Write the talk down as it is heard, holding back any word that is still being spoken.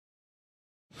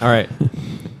All right.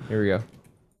 Here we go.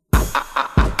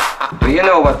 Do you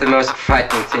know what the most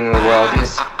frightening thing in the world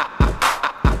is?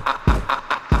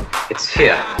 It's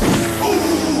fear.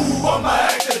 Ooh, I'm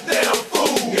a damn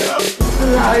fool.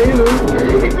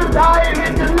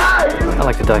 I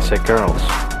like to dissect girls.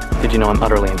 Did you know I'm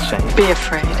utterly insane? Be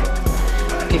afraid.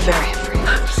 Be very afraid.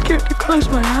 I'm scared to close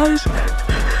my eyes.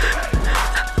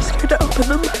 I'm scared to open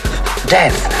them.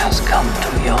 Death has come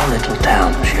to your little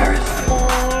town, Sheriff.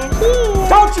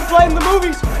 Don't you blame the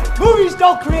movies! Movies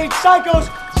don't create psychos!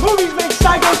 Movies make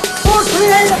psychos more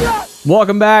creative!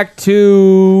 Welcome back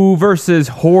to Versus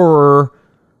Horror.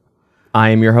 I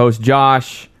am your host,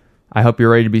 Josh. I hope you're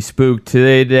ready to be spooked.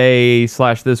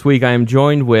 Today/this week, I am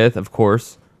joined with, of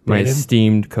course, my Brandon.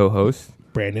 esteemed co-host.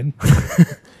 Brandon.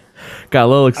 Got a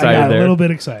little excited I got there. a little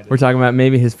bit excited. We're talking about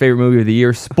maybe his favorite movie of the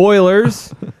year,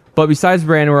 spoilers. But besides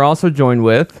Brandon, we're also joined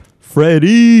with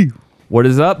Freddie. What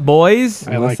is up, boys?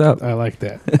 I like up? I like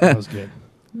that. That was good.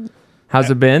 How's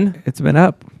it been? It's been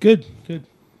up. Good.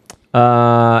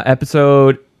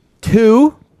 Episode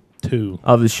 2 2.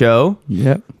 of the show.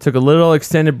 Yep. Took a little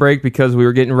extended break because we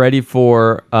were getting ready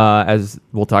for, as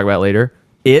we'll talk about later,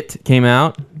 It came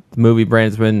out. The movie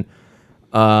Brandon's been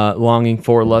longing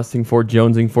for, lusting for,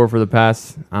 jonesing for the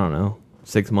past,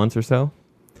 6 months or so.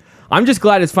 I'm just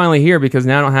glad it's finally here because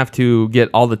now I don't have to get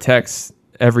all the texts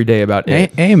every day about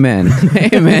It. Amen.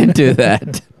 Amen to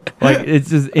that. Like,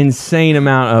 it's just insane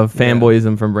amount of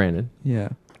fanboyism from Brandon. Yeah.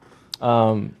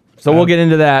 So we'll get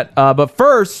into that. But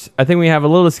first, I think we have a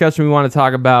little discussion we want to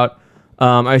talk about.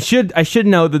 I should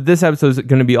know that this episode is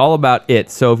going to be all about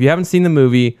It. So if you haven't seen the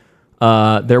movie,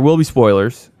 there will be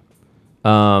spoilers.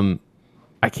 I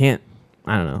don't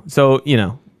know. So,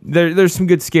 there's some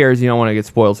good scares. You don't want to get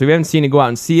spoiled. So if you haven't seen it, go out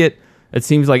and see it. It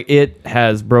seems like It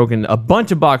has broken a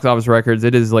bunch of box office records.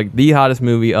 It is like the hottest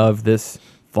movie of this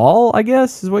fall, I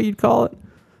guess, is what you'd call it.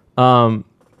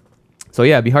 So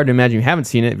yeah, it'd be hard to imagine you haven't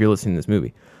seen it if you're listening to this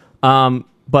movie.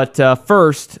 But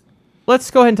first, let's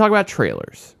go ahead and talk about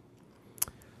trailers.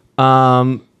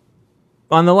 On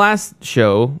the last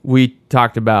show, we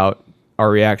talked about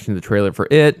our reaction to the trailer for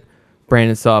It.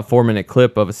 Brandon saw a 4-minute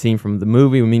clip of a scene from the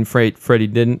movie. Freddie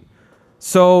didn't.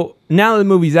 So now that the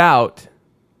movie's out,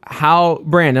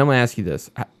 Brandon, I'm gonna ask you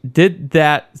this: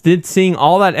 Did seeing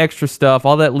all that extra stuff,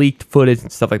 all that leaked footage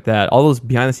and stuff like that, all those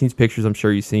behind the scenes pictures, I'm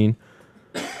sure you've seen,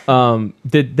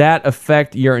 did that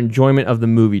affect your enjoyment of the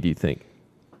movie? Do you think?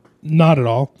 Not at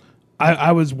all.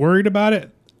 I was worried about it.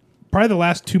 Probably the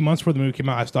last 2 months before the movie came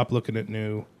out, I stopped looking at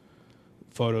new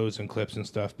photos and clips and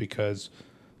stuff because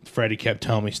Freddie kept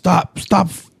telling me, stop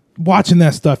watching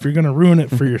that stuff. You're going to ruin it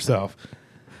for yourself.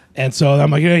 And so I'm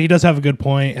like, yeah, he does have a good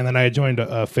point. And then I joined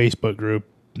a Facebook group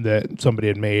that somebody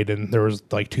had made, and there was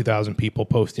like 2,000 people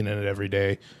posting in it every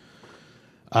day.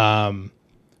 But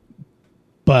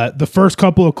the first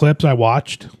couple of clips I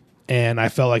watched, and I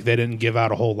felt like they didn't give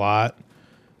out a whole lot.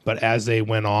 But as they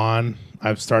went on,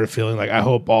 I started feeling like I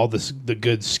hope all the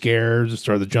good scares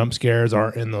or the jump scares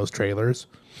aren't in those trailers.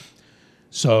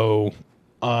 So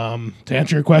to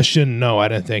answer your question, no, I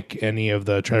didn't think any of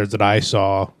the trailers that I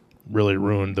saw really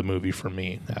ruined the movie for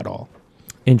me at all.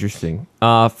 Interesting.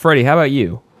 Freddie, how about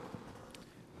you?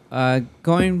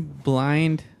 Going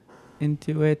blind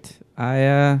into it,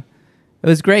 it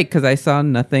was great because I saw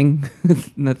nothing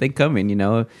coming.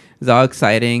 It was all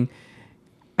exciting.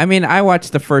 I mean, I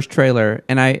watched the first trailer,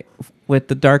 and with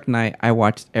The Dark Knight, I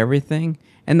watched everything.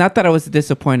 And not that I was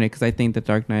disappointed, because I think The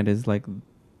Dark Knight is like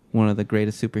one of the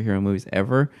greatest superhero movies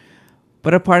ever.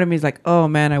 But a part of me is like, oh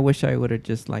man, I wish I would have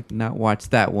just like not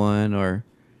watched that one, or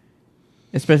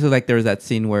especially like there was that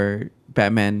scene where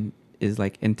Batman is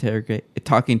like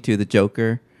talking to the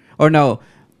Joker, or no,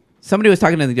 somebody was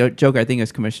talking to the Joker. I think it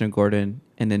was Commissioner Gordon,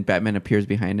 and then Batman appears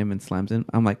behind him and slams him.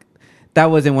 I'm like,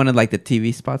 that wasn't one of like the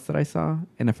TV spots that I saw,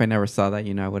 and if I never saw that,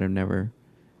 I would have never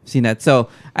seen that. So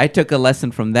I took a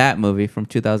lesson from that movie from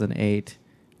 2008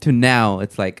 to now.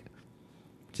 It's like,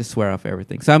 just swear off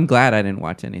everything. So I'm glad I didn't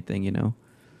watch anything,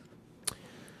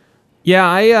 Yeah,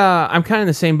 I'm kind of in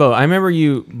the same boat. I remember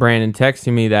you, Brandon,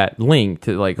 texting me that link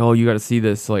to like, oh, you got to see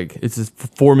this. Like, it's this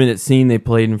 4-minute scene they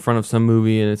played in front of some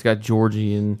movie, and it's got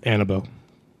Georgie and Annabelle.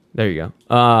 There you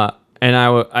go. And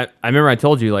I remember I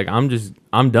told you like I'm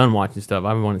done watching stuff.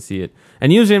 I want to see it.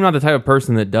 And usually I'm not the type of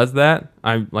person that does that.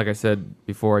 Like I said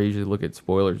before, I usually look at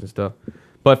spoilers and stuff.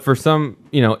 But for some,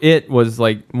 It was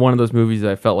like one of those movies that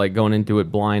I felt like going into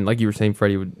it blind, like you were saying,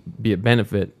 Freddie, would be a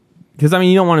benefit. Because,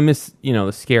 you don't want to miss,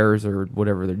 the scares or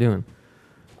whatever they're doing.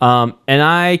 And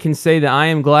I can say that I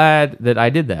am glad that I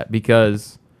did that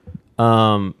because,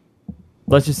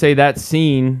 let's just say that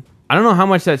scene, I don't know how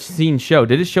much that scene showed.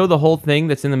 Did it show the whole thing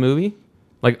that's in the movie?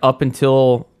 Like up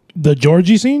until The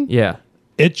Georgie scene? Yeah.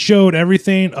 It showed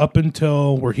everything up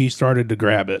until where he started to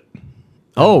grab it.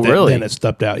 Oh, really? Then it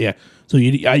stepped out. Yeah. So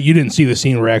you didn't see the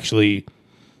scene where he actually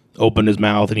opened his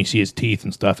mouth and you see his teeth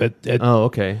and stuff. Oh,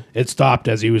 okay. It stopped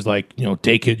as he was like,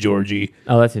 take it, Georgie.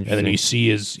 Oh, that's interesting. And then you see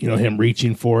his, him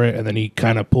reaching for it, and then he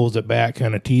kind of pulls it back,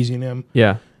 kind of teasing him.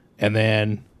 Yeah. And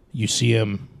then you see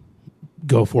him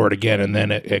go for it again, and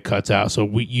then it cuts out. So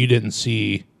you didn't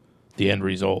see the end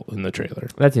result in the trailer.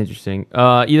 That's interesting.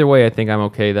 Either way, I think I'm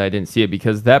okay that I didn't see it,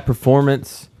 because that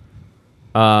performance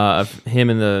of him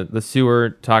in the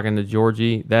sewer talking to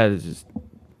Georgie, that is just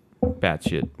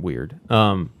batshit weird.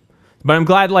 But I'm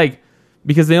glad,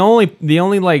 because the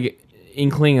only like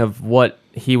inkling of what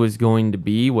he was going to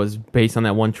be was based on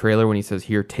that one trailer when he says,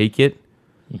 "Here, take it."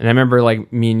 And I remember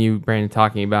like me and you, Brandon,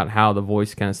 talking about how the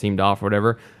voice kind of seemed off or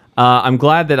whatever. I'm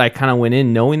glad that I kind of went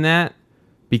in knowing that,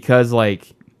 because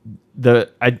like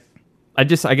I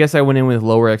guess I went in with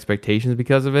lower expectations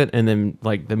because of it, and then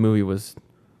like the movie was,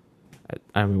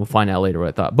 I mean, we'll find out later what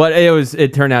I thought, but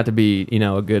it turned out to be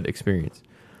a good experience.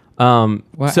 Well,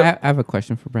 so, I have a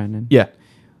question for Brandon. Yeah.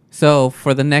 So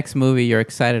for the next movie you're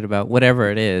excited about,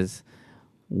 whatever it is,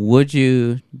 would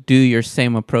you do your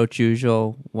same approach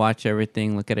usual, watch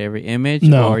everything, look at every image?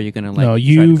 No. Or are you going to try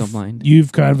to go blind?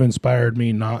 You've kind of inspired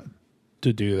me not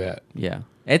to do that. Yeah.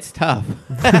 It's tough.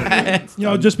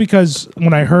 Just because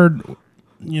when I heard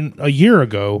a year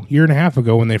and a half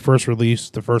ago, when they first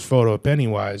released the first photo of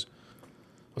Pennywise,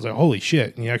 I was like, holy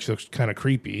shit. And he actually looks kind of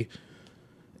creepy.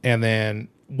 And then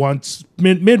once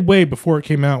midway before it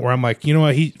came out, where I'm like, you know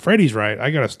what, Freddy's right.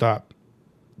 I got to stop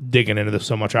digging into this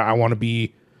so much. I want to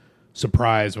be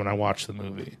surprised when I watch the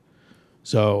movie.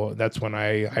 So that's when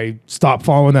I stopped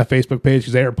following that Facebook page,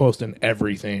 because they are posting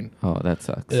everything. Oh, that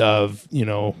sucks. Of,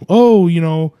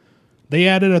 they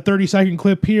added a 30-second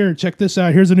clip here. Check this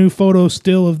out. Here's a new photo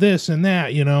still of this and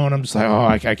that, and I'm just like, oh,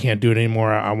 I can't do it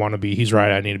anymore. I want to be, he's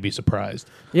right. I need to be surprised.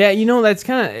 Yeah, that's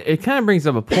it kind of brings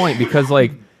up a point, because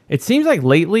like it seems like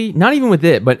lately, not even with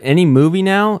it, but any movie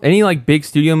now, any like big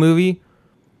studio movie,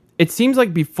 it seems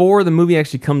like before the movie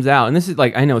actually comes out, and this is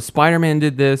like, I know Spider-Man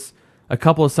did this, a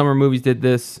couple of summer movies did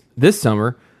this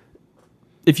summer.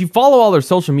 If you follow all their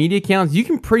social media accounts, you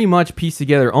can pretty much piece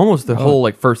together almost the whole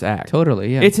like first act.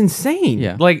 Totally, yeah. It's insane.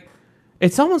 Yeah. Like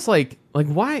it's almost like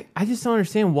why, I just don't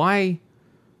understand why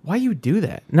you do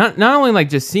that. Not only like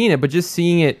just seeing it, but just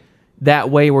seeing it that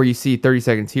way, where you see 30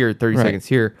 seconds here, 30 seconds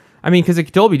here. I mean, because it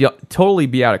could totally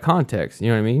be out of context. You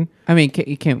know what I mean? I mean,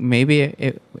 maybe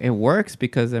it works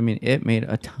because, I mean, it made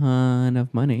a ton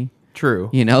of money. True.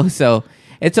 So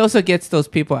it also gets those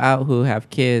people out who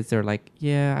have kids. They're like,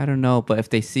 yeah, I don't know. But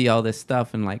if they see all this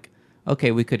stuff and like,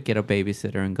 okay, we could get a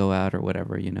babysitter and go out or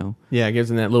whatever, Yeah, it gives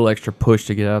them that little extra push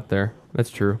to get out there. That's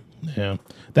true. Yeah.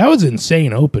 That was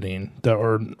insane opening.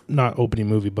 Or not opening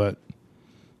movie, but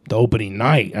the opening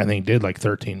night, I think, did like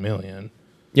 $13 million.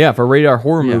 Yeah, for a Radar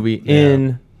horror movie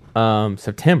in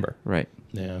September. Right.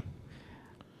 Yeah.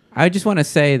 I just want to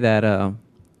say that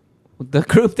the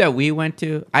group that we went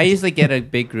to, I usually get a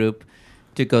big group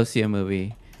to go see a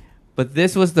movie, but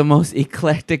this was the most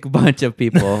eclectic bunch of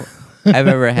people I've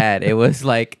ever had. It was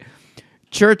like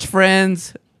church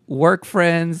friends, work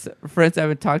friends I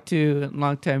haven't talked to in a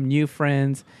long time, new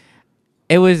friends.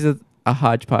 It was a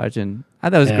hodgepodge, and I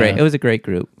thought it was great. It was a great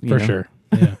group. For sure.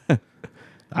 Yeah.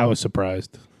 I was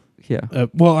surprised. Yeah.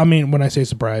 Well, I mean, when I say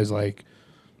surprised, like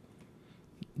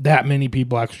that many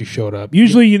people actually showed up.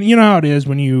 Usually, you know how it is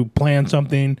when you plan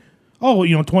something. Oh,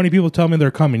 20 people tell me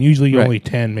they're coming. Usually, only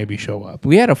 10 maybe show up.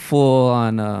 We had a full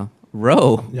on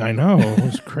row. I know, it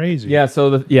was crazy. Yeah. So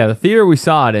the theater we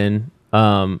saw it in.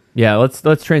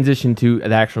 Let's transition to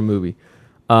the actual movie.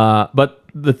 But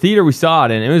the theater we saw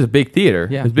it in, it was a big theater.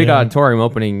 Yeah. It was a big auditorium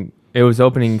opening. It was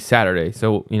opening Saturday,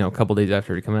 so a couple days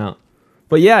after it come out.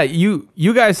 But yeah,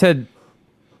 you guys had,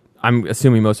 I'm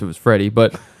assuming most of it was Freddie,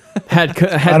 but I don't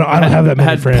have that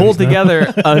many friends, pulled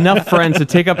together enough friends to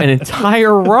take up an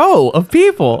entire row of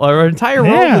people, or an entire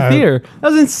row of the theater.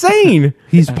 That was insane.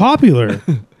 He's popular.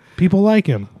 People like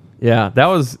him. Yeah, that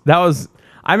was.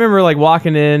 I remember like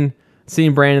walking in,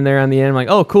 seeing Brandon there on the end. I'm like,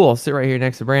 oh, cool. I'll sit right here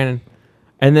next to Brandon.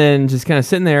 And then just kind of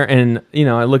sitting there, and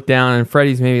I look down, and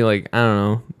Freddie's maybe like, I don't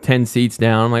know, 10 seats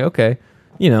down. I'm like, okay,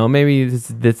 maybe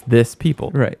this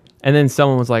people, right? And then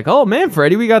someone was like, "Oh man,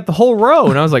 Freddie, we got the whole row."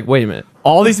 And I was like, "Wait a minute,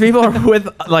 all these people are with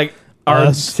are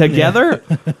us together?"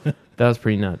 Yeah. That was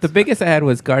pretty nuts. The biggest I had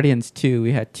was Guardians 2.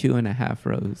 We had 2.5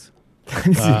 rows. That's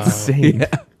insane.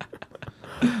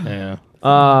 Yeah.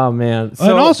 Oh man.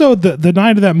 And also the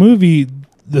night of that movie,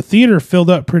 the theater filled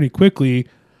up pretty quickly.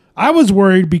 I was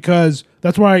worried because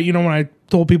that's why, when I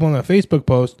told people in that Facebook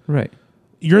post, right,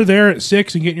 you're there at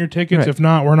 6 and getting your tickets. Right. If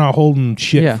not, we're not holding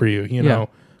shit Yeah. for you. You Yeah. know,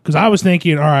 because I was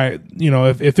thinking, all right,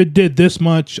 if it did this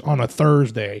much on a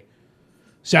Thursday,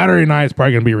 Saturday night is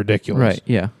probably going to be ridiculous. Right.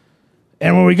 Yeah.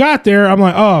 And when we got there, I'm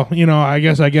like, oh, I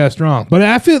guessed wrong. But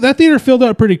I feel that theater filled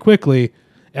up pretty quickly,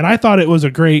 and I thought it was a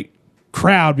great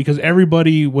crowd because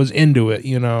everybody was into it.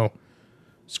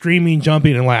 Screaming,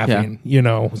 jumping, and laughing.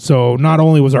 So not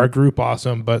only was our group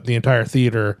awesome, but the entire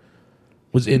theater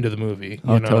was into the movie.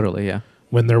 Oh, totally. Yeah.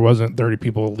 When there wasn't 30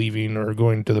 people leaving or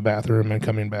going to the bathroom and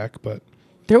coming back, but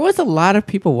There was a lot of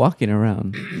people walking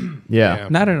around. Yeah.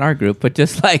 Not in our group, but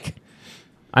just like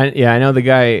I know the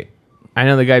guy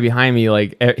behind me,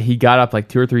 like he got up like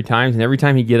 2 or 3 times, and every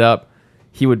time he'd get up,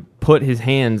 he would put his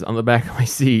hands on the back of my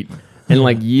seat and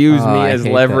like use me I as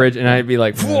hate leverage, that. and I'd be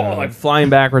like, whoa, like flying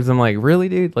backwards. I'm like, really,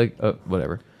 dude? Like,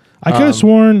 whatever. I could have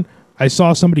sworn I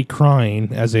saw somebody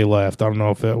crying as they left. I don't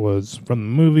know if that was from the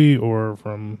movie or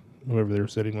from whoever they were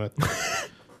sitting with.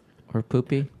 or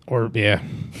poopy. Or, yeah.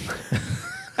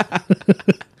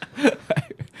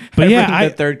 But yeah,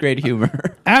 the third grade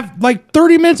humor. after like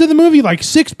 30 minutes of the movie, like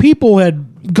 6 people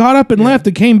had got up and left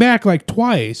and came back like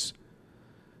twice.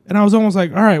 And I was almost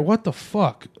like, all right, what the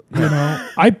fuck?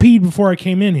 I peed before I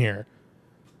came in here.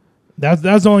 That's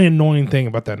the only annoying thing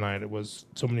about that night. It was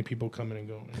so many people coming and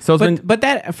going. So it's been, But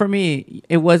that for me,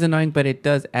 it was annoying, but it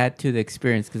does add to the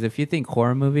experience because if you think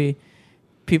horror movie,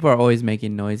 people are always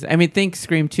making noise. I mean, think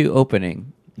Scream 2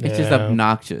 opening. It's just Yeah.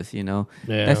 obnoxious, Yeah.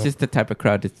 That's just the type of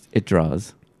crowd it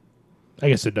draws. I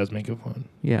guess it does make it fun.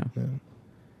 Yeah.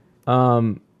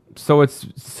 so it's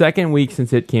second week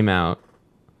since it came out,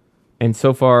 and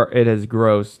so far it has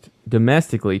grossed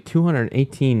domestically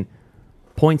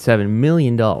 $218.7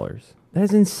 million. That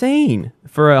is insane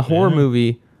for a horror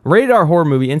movie, rated R horror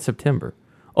movie in September.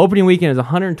 Opening weekend is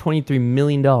 $123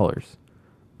 million.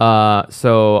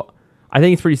 So I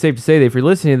think it's pretty safe to say that if you're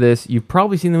listening to this, you've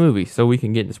probably seen the movie, so we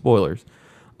can get into spoilers.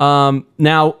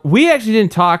 Now, we actually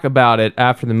didn't talk about it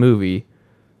after the movie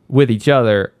with each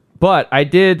other, but I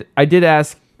did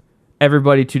ask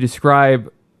everybody to describe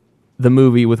the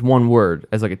movie with one word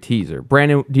as like a teaser.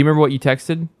 Brandon, do you remember what you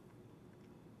texted?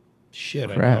 Shit,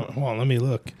 Crap. I don't. Hold on, let me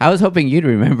look. I was hoping you'd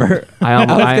remember. I I was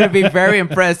almost- going to be very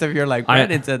impressed if you're like,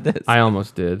 Brandon said this. I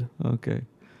almost did. Okay.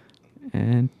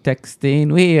 And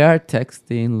texting, we are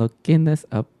texting, looking this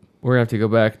up. We're gonna have to go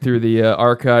back through the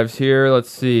archives here. Let's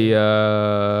see. Hang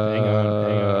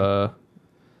on.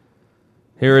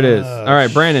 Here it is. Oh, All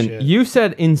right, Brandon, shit. you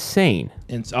said insane.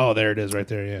 There it is right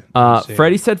there, yeah.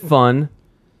 Freddie said fun,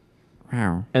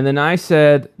 Wow. and then I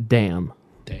said damn.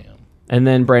 Damn. And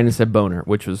then Brandon said boner,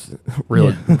 which was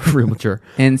real mature.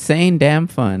 Insane damn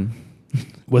fun.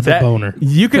 With a boner.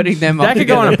 You could Putting them all that could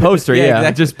go on a together. poster, Yeah, yeah,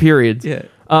 exactly. just periods.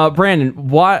 Yeah.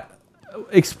 Brandon,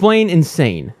 explain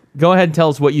insane. Go ahead and tell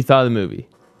us what you thought of the movie.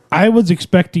 I was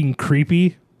expecting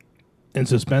creepy and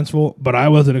suspenseful, but I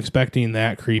wasn't expecting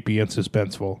that creepy and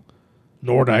suspenseful.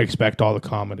 Nor did I expect all the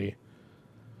comedy.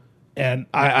 And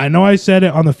I know I said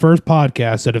it on the first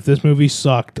podcast that if this movie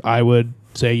sucked, I would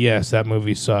say yes, that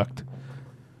movie sucked.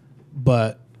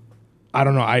 But I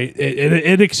don't know.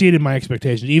 It exceeded my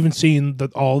expectations. Even seeing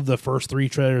all the first 3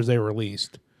 trailers they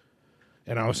released,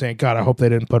 and I was saying, God, I hope they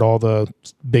didn't put all the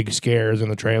big scares in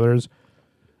the trailers.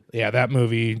 Yeah, that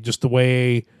movie, just the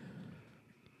way.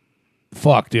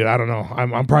 Fuck, dude, I don't know.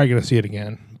 I'm probably gonna see it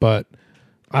again, but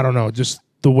I don't know. Just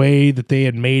the way that they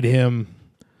had made him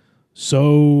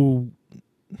so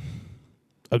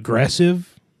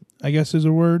aggressive, I guess is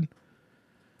a word.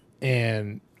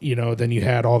 And then you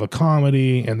had all the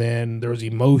comedy, and then there was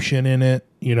emotion in it.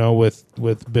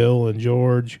 With Bill and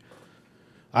George.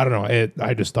 I don't know.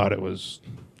 I just thought it was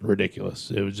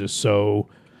ridiculous. It was just so.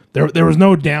 There was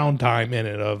no downtime in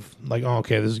it of like, oh,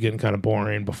 okay, this is getting kind of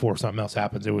boring before something else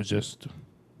happens. It was just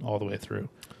all the way through.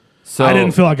 So I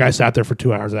didn't feel like I sat there for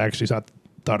 2 hours. I actually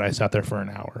thought I sat there for an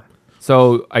hour.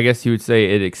 So I guess you would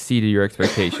say it exceeded your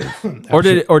expectations, or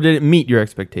did it meet your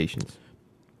expectations?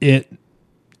 It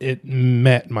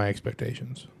met my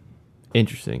expectations.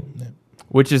 Interesting. Yeah.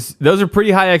 Those are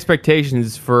pretty high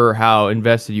expectations for how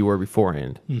invested you were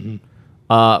beforehand.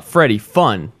 Mm-hmm. Freddie,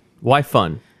 fun. Why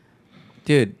fun?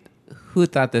 Dude, who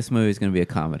thought this movie was going to be a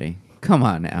comedy? Come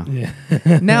on now. Yeah.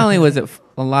 Not only was it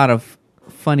a lot of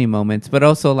funny moments, but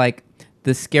also like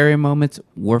the scary moments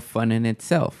were fun in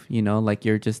itself. Like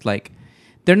you're just like,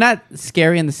 they're not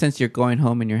scary in the sense you're going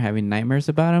home and you're having nightmares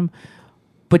about them,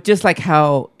 but just like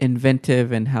how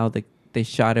inventive and how they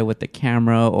shot it with the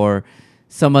camera or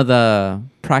some of the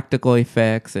practical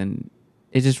effects, and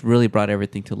it just really brought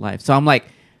everything to life. So I'm like,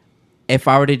 if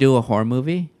I were to do a horror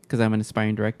movie, because I'm an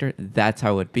aspiring director, that's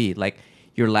how it would be. Like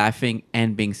you're laughing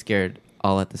and being scared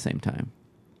all at the same time.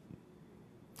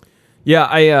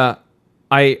 Yeah,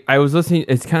 I was listening.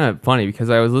 It's kind of funny because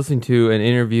I was listening to an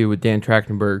interview with Dan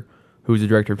Trachtenberg, who's the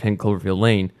director of 10 Cloverfield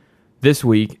Lane, this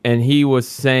week, and he was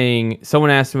saying,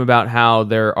 someone asked him about how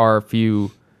there are a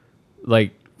few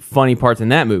like funny parts in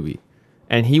that movie,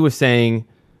 and he was saying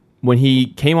when he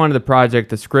came onto the project,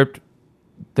 the script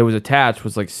that was attached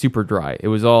was like super dry. It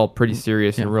was all pretty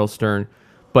serious and real stern,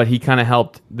 but he kind of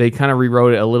helped. They kind of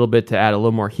rewrote it a little bit to add a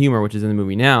little more humor, which is in the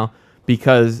movie now,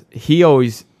 because he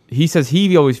says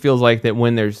he always feels like that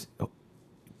when there's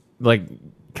like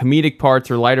comedic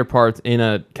parts or lighter parts in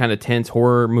a kind of tense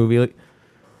horror movie, like,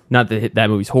 not that that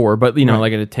movie's horror, but you know,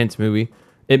 like in a tense movie,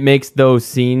 it makes those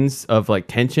scenes of like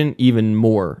tension even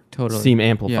more seem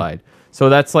amplified. So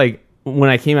that's like when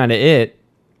I came out of it,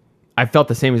 I felt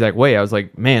the same exact way. I was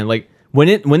like, man, like when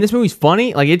this movie's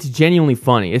funny, like it's genuinely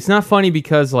funny. It's not funny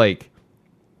because like,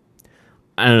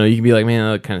 I don't know, you can be like, man,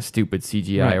 that kind of stupid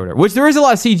CGI or whatever. Which there is a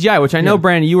lot of CGI, which I know,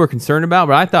 Brandon, you were concerned about,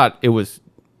 but I thought it was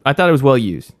well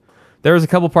used. There was a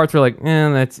couple parts where like,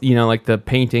 that's, you know, like the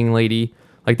painting lady,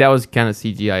 like that was kind of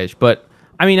CGI-ish. But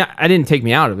I mean, I didn't take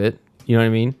me out of it. You know what I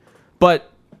mean? But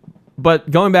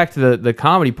going back to the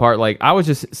comedy part, like I was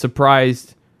just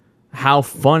surprised how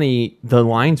funny the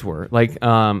lines were. Like,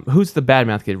 who's the bad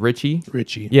mouth kid? Richie.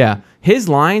 Yeah, his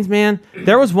lines, man.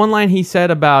 There was one line he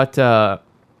said about.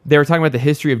 They were talking about the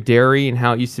history of dairy and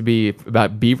how it used to be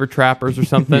about beaver trappers or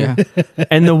something.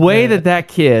 And the way that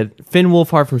kid, Finn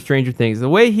Wolfhard from Stranger Things, the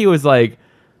way he was like,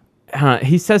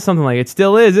 he says something like, it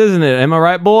still is, isn't it? Am I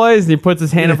right, boys? And he puts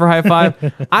his hand up for high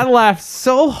five. I laughed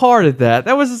so hard at that.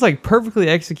 That was just like perfectly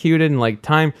executed and like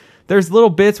time. There's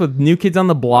little bits with New Kids on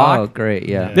the Block. Oh, great,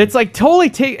 yeah. That's like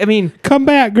totally I mean... Come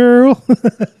back, girl.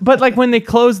 But like when they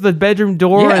close the bedroom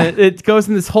door and it goes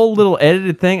in this whole little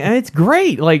edited thing, and it's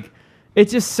great. Like...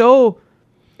 It's just so...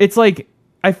 It's like...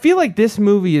 I feel like this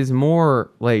movie is more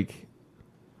like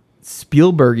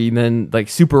Spielberg-y than like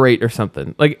Super 8 or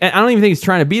something. Like, I don't even think it's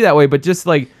trying to be that way, but just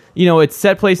like, you know, it's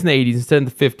set place in the 80s instead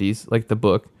of the 50s, like the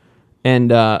book.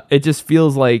 And it just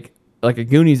feels like a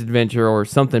Goonies adventure or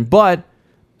something, but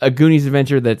a Goonies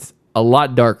adventure that's a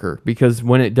lot darker, because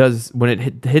when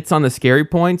it hits on the scary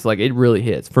points, like it really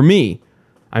hits. For me,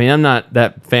 I mean, I'm not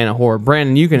that fan of horror.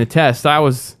 Brandon, you can attest, I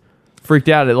was... freaked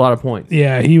out at a lot of points.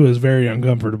 Yeah, he was very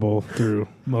uncomfortable through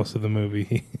most of the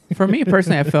movie. For me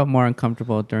personally, I felt more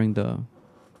uncomfortable during the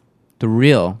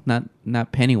real,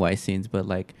 not Pennywise scenes, but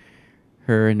like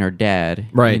her and her dad,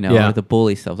 right? You know, the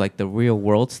bully stuff, like the real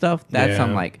world stuff. That's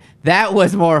I'm like, that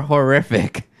was more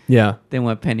horrific. Yeah, than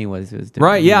what Pennywise was doing.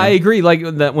 Right? Yeah, you know? I agree. Like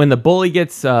when the bully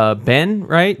gets Ben,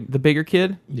 right, the bigger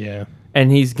kid. Yeah,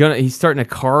 and he's starting to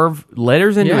carve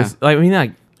letters into his. I mean,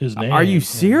 like. His name. Are you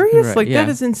serious? Right, like that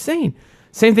is insane.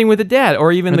 Same thing with the dad,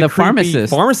 or even the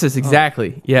pharmacist. Pharmacist,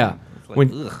 exactly. Oh. Yeah.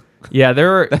 Like,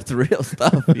 there. That's real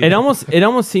stuff. It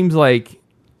almost seems like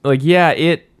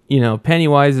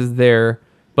Pennywise is there,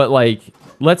 but like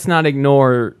let's not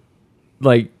ignore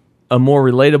like a more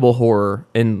relatable horror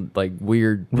and like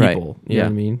weird people. Right. You know what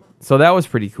I mean? So that was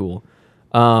pretty cool.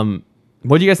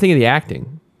 What do you guys think of the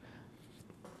acting?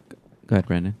 Go ahead,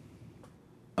 Brandon.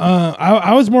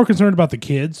 I was more concerned about the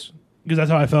kids, because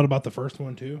that's how I felt about the first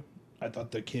one too. I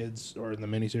thought the kids, or in the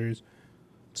miniseries,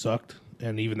 sucked,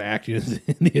 and even the acting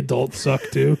in the adults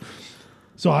sucked too.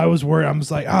 So I was worried. I'm just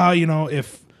like,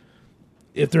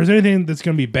 if there's anything that's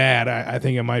going to be bad, I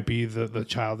think it might be the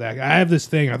child act. I have this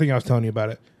thing. I think I was telling you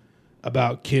about it,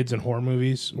 about kids in horror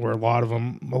movies, where a lot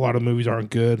of movies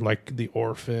aren't good, like The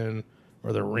Orphan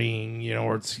or The Ring,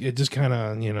 or it just kind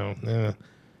of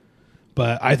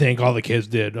But I think all the kids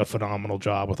did a phenomenal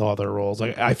job with all their roles.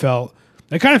 Like I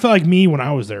kind of felt like me when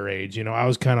I was their age. I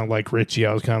was kind of like Richie.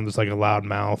 I was kind of just like a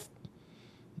loudmouth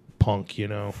punk,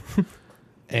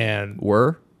 and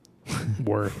were.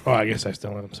 Oh, I guess I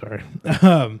still am. I'm sorry.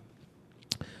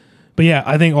 But yeah,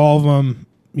 I think all of them.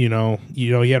 You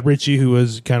had Richie, who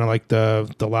was kind of like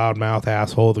the loudmouth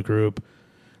asshole of the group.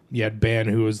 You had Ben,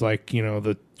 who was like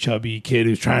the chubby kid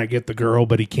who's trying to get the girl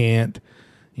but he can't.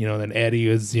 Then Eddie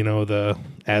was, the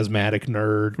asthmatic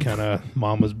nerd kind of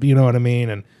mama's, you know what I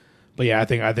mean? But yeah, I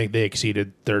think they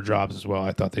exceeded their jobs as well.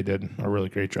 I thought they did a really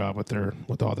great job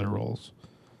with all their roles.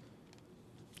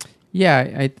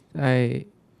 Yeah, I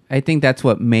think that's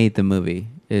what made the movie,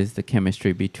 is the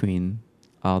chemistry between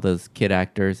all those kid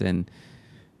actors, and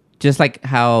just like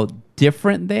how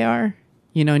different they are,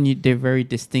 and they're very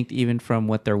distinct even from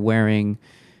what they're wearing.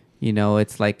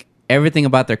 It's like everything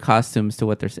about their costumes to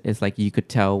what they're is like, you could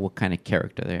tell what kind of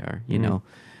character they are, you know.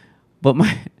 But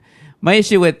my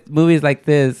issue with movies like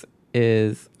this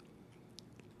is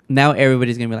now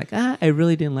everybody's gonna be like, I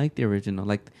really didn't like the original.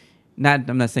 Like,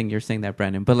 I'm not saying you're saying that,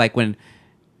 Brandon, but like when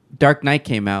Dark Knight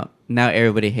came out, now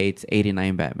everybody hates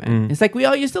 89 Batman. It's like we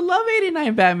all used to love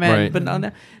 89 Batman, Right. but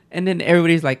now, and then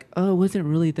everybody's like, oh, it wasn't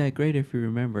really that great if you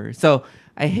remember. So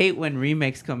I hate when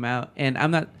remakes come out, and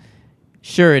I'm not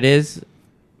sure it is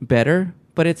better,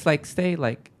 but it's like stay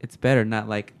like it's better, not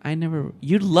like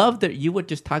you loved it. You were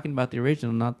just talking about the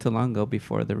original not too long ago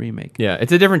before the remake. Yeah,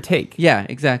 it's a different take. Yeah,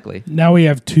 exactly. Now we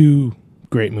have 2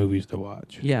 great movies to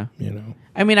watch. Yeah. You know.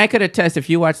 I mean, I could attest if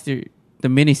you watch the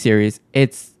miniseries,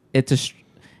 it's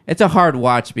a hard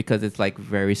watch because it's like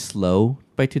very slow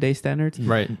by today's standards.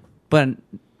 Right. But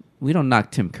we don't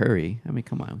knock Tim Curry. I mean,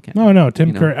 come on. We can't, No, Tim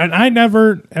you know. Curry. And I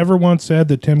never ever once said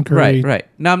that Tim Curry. Right.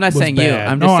 No, I'm not was saying you. bad.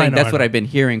 I'm No, just I saying know, that's I what know. I've been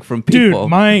hearing from people. Dude,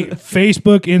 my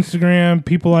Facebook, Instagram,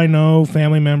 people I know,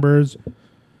 family members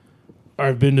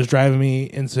have been just driving me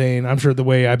insane. I'm sure the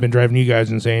way I've been driving you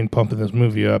guys insane, pumping this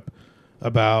movie up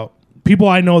about people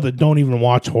I know that don't even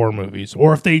watch horror movies.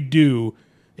 Or if they do,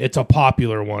 it's a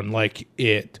popular one like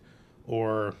It.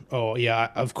 Or, oh, yeah,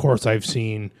 of course I've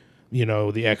seen,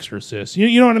 The Exorcist.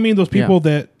 You know what I mean? Those people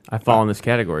that... I fall in this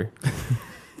category.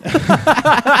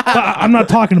 I'm not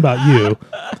talking about you.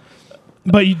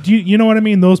 But you know what I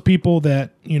mean? Those people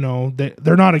that,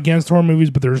 they're not against horror movies,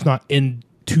 but they're just not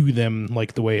into them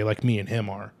like the way like me and him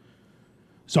are.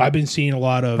 So I've been seeing a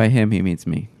lot of... By him, he means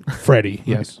me. Freddie,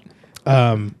 yes.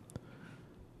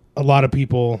 A lot of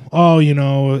people,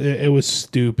 it was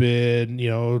stupid.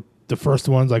 The first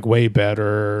one's like way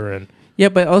better. And Yeah,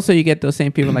 but also you get those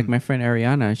same people like my friend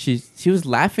Ariana. She was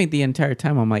laughing the entire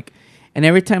time. I'm like, and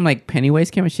every time like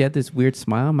Pennywise came, she had this weird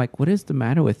smile. I'm like, what is the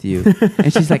matter with you?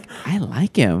 And she's like, I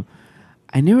like him.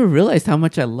 I never realized how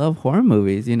much I love horror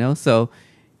movies. So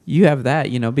you have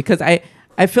that. Because I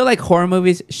feel like horror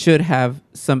movies should have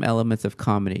some elements of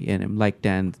comedy in them, like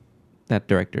that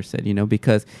director said.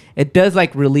 Because it does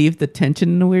like relieve the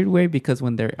tension in a weird way. Because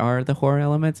when there are the horror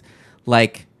elements,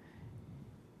 like.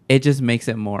 It just makes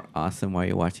it more awesome while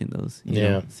you're watching those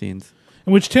scenes.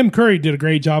 In which Tim Curry did a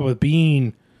great job of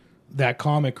being that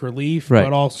comic relief,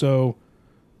 but also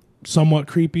somewhat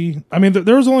creepy. I mean,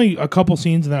 there was only a couple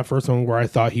scenes in that first one where I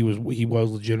thought he was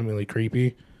legitimately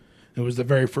creepy. It was the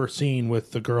very first scene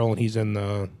with the girl, and he's in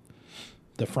the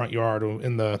front yard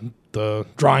in the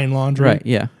drying laundry. Right,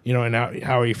 yeah. And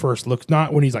how he first looks,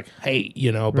 not when he's like, hey,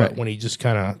 but when he just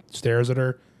kind of stares at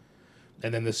her.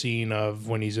 And then the scene of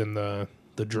when he's in the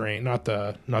drain, not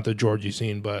the Georgie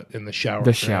scene, but in the shower.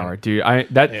 The shower, dude.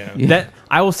 That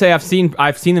I will say I've seen the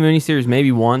miniseries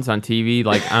maybe once on TV,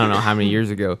 like I don't know how many years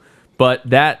ago. But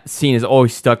that scene has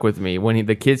always stuck with me when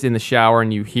the kid's in the shower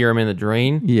and you hear him in the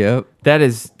drain. Yep, that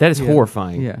is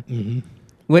horrifying. Yeah. Mm-hmm.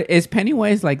 What is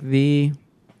Pennywise like the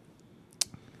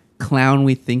clown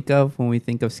we think of when we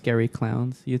think of scary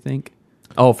clowns? You think?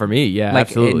 Oh, for me, yeah, like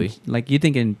absolutely. You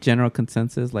think in general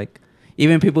consensus, like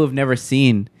even people who've never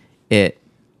seen it.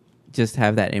 Just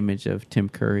have that image of Tim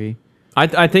Curry.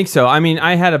 I think so. I mean,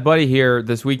 I had a buddy here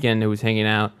this weekend who was hanging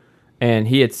out, and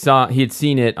he had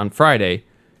seen it on Friday,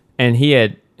 and he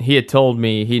had told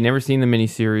me he'd never seen the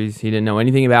miniseries. He didn't know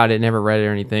anything about it, never read it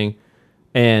or anything.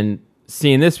 And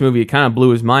seeing this movie, it kind of blew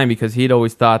his mind because he'd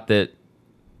always thought that,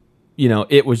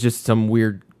 it was just some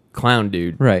weird clown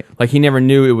dude. Right. Like he never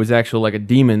knew it was actually like a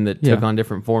demon that took on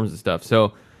different forms and stuff.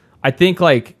 So I think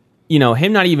like,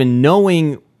 him not even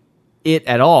knowing it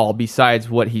at all besides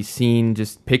what he's seen,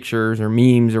 just pictures or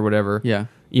memes or whatever. Yeah.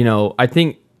 I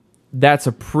think that's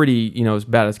a pretty, as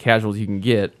bad as casual as you can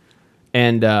get.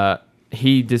 And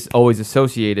he just always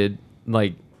associated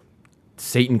like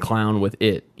Satan clown with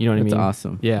it. You know what I mean? That's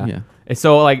awesome. Yeah. Yeah. And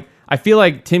so like I feel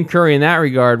like Tim Curry in that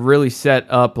regard really set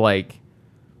up like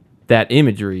that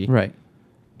imagery. Right.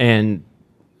 And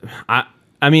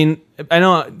I mean, I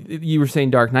know you were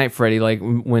saying Dark Knight, Freddy, like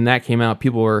when that came out,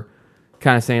 people were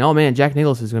kind of saying, oh man, Jack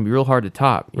Nicholson is going to be real hard to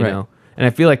top, you know? And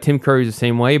I feel like Tim Curry's the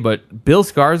same way, but Bill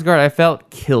Skarsgård, I felt,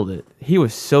 killed it. He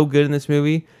was so good in this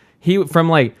movie. From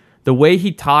like the way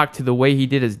he talked to the way he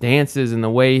did his dances and the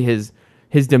way his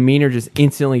demeanor just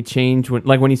instantly changed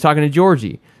when he's talking to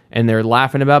Georgie and they're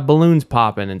laughing about balloons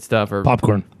popping and stuff. Or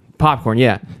Popcorn,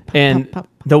 yeah. And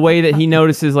the way that he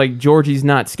notices like Georgie's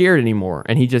not scared anymore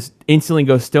and he just instantly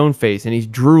goes stone faced and he's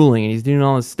drooling and he's doing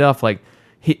all this stuff. Like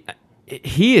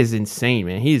he is insane,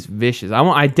 man. He's vicious.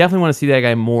 I definitely want to see that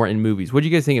guy more in movies. What do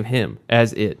you guys think of him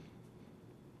as it?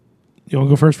 You want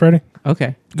to go first, Freddie?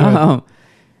 Okay. Go ahead.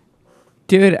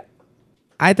 Dude,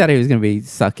 I thought he was going to be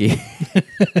sucky.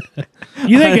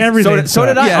 You think everything? So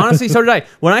did I. Yeah. Honestly, so did I.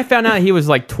 When I found out he was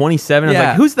like 27, I was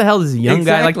like, "Who's the hell is this young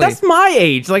guy? Like, that's my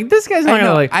age. Like, this guy's not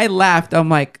gonna like." I laughed. I'm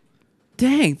like,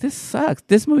 "Dang, this sucks.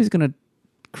 This movie's gonna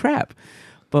crap."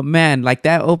 But man, like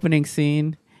that opening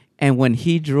scene, and when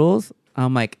he drools,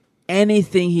 I'm like,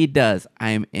 anything he does,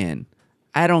 I'm in.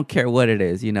 I don't care what it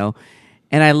is, you know.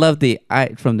 And I love the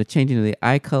eye, from the changing of the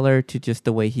eye color to just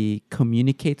the way he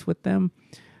communicates with them.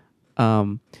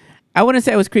 I wouldn't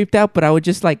say I was creeped out, but I would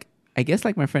just like, I guess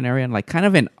like my friend Ariane, like kind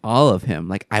of in awe of him.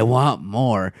 Like, I want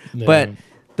more. Yeah. But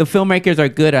the filmmakers are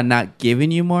good on not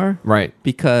giving you more. Right.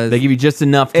 Because they give you just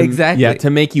enough to, Exactly. to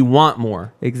make you want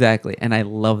more. Exactly. And I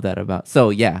love that about. So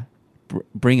yeah,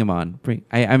 bring him on.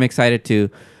 I'm excited to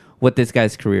what this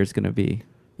guy's career is going to be.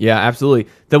 Yeah,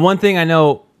 absolutely. The one thing I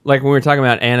know, like when we were talking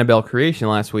about Annabelle Creation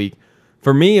last week,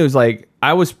 for me it was like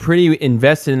I was pretty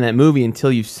invested in that movie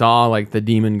until you saw like the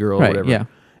demon girl or Right, whatever. yeah.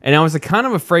 And I was kind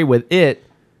of afraid with it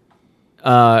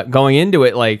going into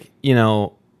it, like, you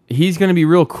know, he's going to be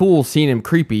real cool seeing him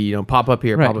creepy, you know, pop up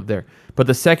here, Right. pop up there. But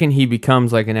the second he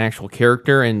becomes like an actual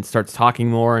character and starts talking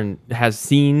more and has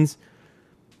scenes,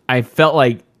 I felt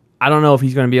like I don't know if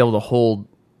he's going to be able to hold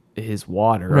his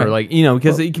water Right. or like, you know,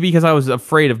 because I was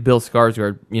afraid of Bill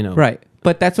Skarsgård, you know. Right.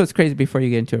 But that's what's crazy before you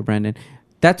get into it, Brandon.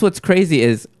 That's what's crazy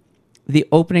is the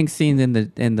opening scenes in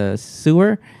the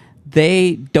sewer,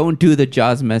 they don't do the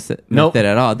Jaws method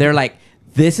at all. They're like,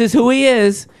 this is who he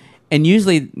is. And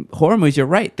usually horror movies, you're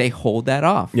right, they hold that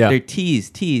off. Yeah. They're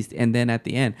teased, and then at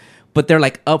the end. But they're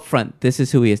like upfront, this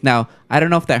is who he is. Now, I don't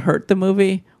know if that hurt the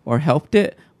movie or helped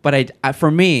it, but I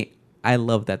for me, I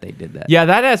love that they did that. Yeah,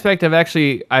 that aspect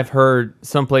I've heard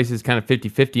some places kind of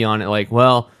 50-50 on it. Like,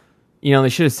 well, you know, they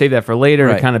should have saved that for later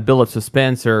to Right. kind of build up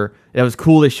suspense, or it was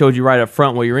cool they showed you right up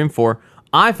front what you're in for.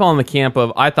 I fall in the camp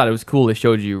of I thought it was cool they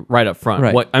showed you right up front.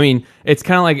 Right. It's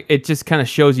kind of like it just kind of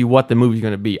shows you what the movie's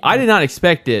going to be. I did not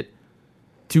expect it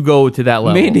to go to that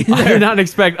level. Me neither. I did not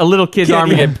expect a little kid's arm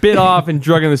to get bit off and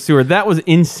drug in the sewer. That was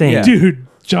insane. Yeah. Dude,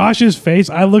 Josh's face,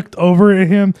 I looked over at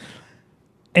him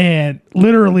and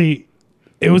literally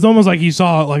it was almost like he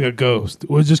saw like a ghost. It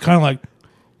was just kind of like,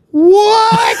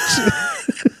 what?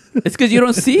 It's because you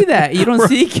don't see that. You don't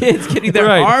see kids getting their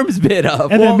Right. arms bit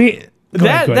off. And then me, go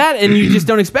ahead. And you just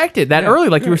don't expect it that early,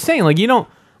 like you were saying. Like, you don't.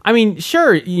 I mean,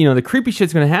 sure, you know, the creepy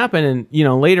shit's going to happen, and you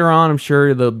know, later on, I'm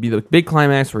sure there'll be the big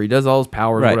climax where he does all his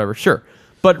powers or Right. whatever. Sure,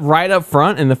 but right up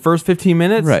front in the first 15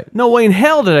 minutes, Right. no way in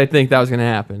hell did I think that was going to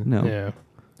happen. No. Yeah.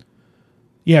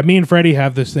 Yeah, me and Freddie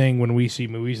have this thing when we see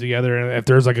movies together, and if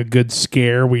there's like a good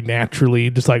scare, we naturally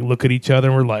just like look at each other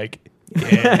and we're like,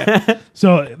 yeah.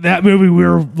 So that movie, we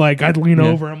were like, I'd lean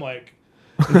over, I'm like,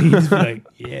 and he'd just be like,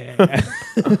 yeah.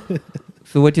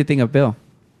 So what do you think of Bill?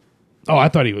 Oh, I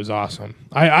thought he was awesome.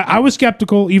 I was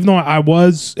skeptical, even though I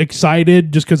was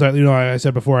excited, just because I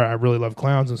said before I really love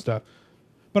clowns and stuff.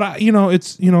 But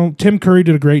Tim Curry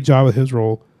did a great job with his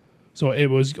role. So it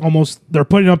was almost they're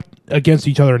putting up against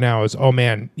each other now. As oh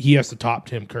man, he has to top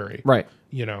Tim Curry, Right.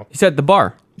 You know, He set the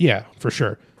bar. yeah, for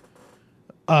sure.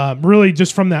 Really,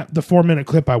 just from the 4-minute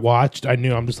clip I watched, I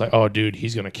knew I'm just like, oh, dude,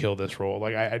 he's gonna kill this role.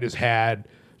 Like I just had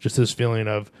just this feeling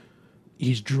of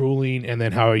he's drooling, and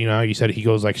then how you said he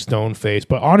goes like stone faced.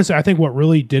 But honestly, I think what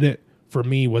really did it for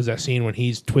me was that scene when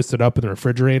he's twisted up in the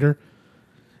refrigerator,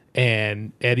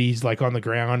 and Eddie's like on the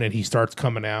ground, and he starts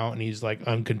coming out, and he's like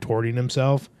uncontorting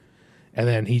himself, and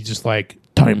then he's just like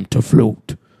time to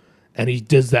float. And he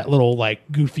does that little like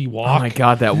goofy walk. Oh my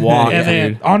god, that walk, And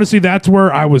then, dude. honestly, that's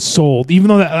where I was sold. Even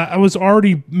though that I was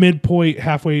already midpoint,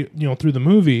 halfway, through the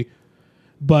movie,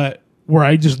 but where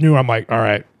I just knew I'm like, all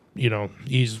right,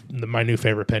 he's my new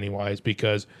favorite Pennywise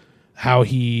because how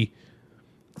he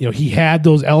had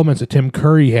those elements that Tim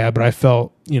Curry had, but I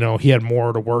felt he had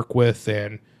more to work with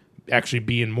and actually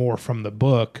being more from the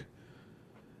book.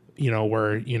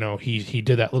 Where he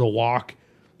did that little walk,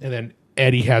 and then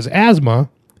Eddie has asthma.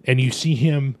 And you see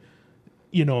him,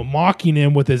 mocking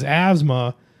him with his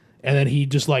asthma, and then he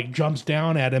just like jumps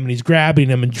down at him and he's grabbing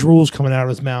him and drool's coming out of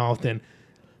his mouth. And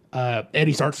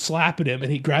Eddie starts slapping him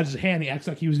and he grabs his hand. He acts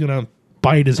like he was going to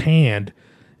bite his hand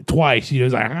twice. He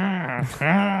was like, and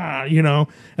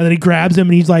then he grabs him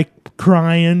and he's like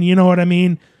crying. You know what I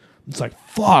mean? It's like,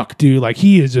 fuck, dude. Like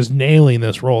he is just nailing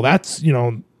this role. That's,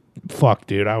 fuck,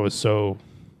 dude. I was so.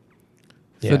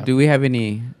 So do we have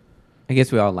any? I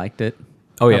guess we all liked it.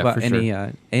 Oh yeah, How about for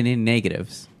sure. any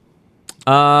negatives?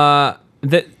 I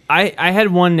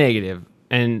had one negative,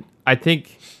 and I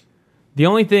think the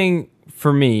only thing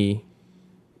for me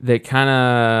that kind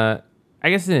of, I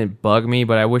guess it didn't bug me,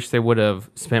 but I wish they would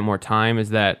have spent more time, is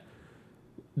that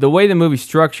the way the movie's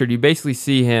structured, you basically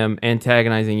see him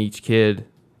antagonizing each kid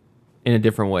in a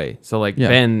different way. So like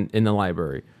Ben in the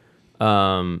library,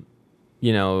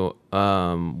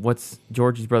 what's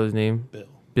Georgie's brother's name?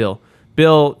 Bill,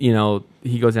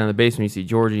 he goes down to the basement, you see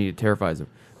Georgie, it terrifies him.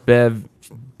 Bev,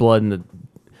 blood in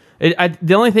the...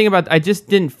 the only thing about... I just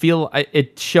didn't feel...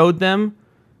 it showed them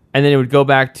and then it would go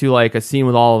back to like a scene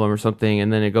with all of them or something,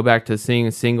 and then it'd go back to seeing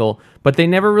a single. But they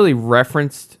never really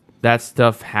referenced that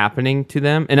stuff happening to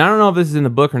them. And I don't know if this is in the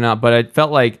book or not, but I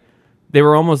felt like they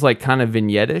were almost like kind of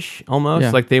vignette-ish almost.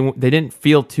 Yeah. Like they didn't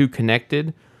feel too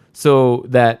connected. So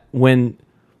that when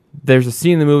there's a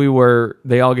scene in the movie where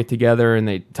they all get together and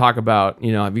they talk about,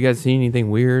 have you guys seen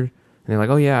anything weird? And they're like,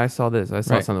 oh yeah, I saw this. I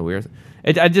saw something weird.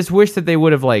 I just wish that they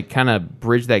would have like kind of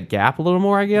bridged that gap a little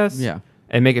more, I guess. Yeah.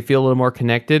 And make it feel a little more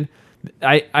connected.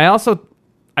 I also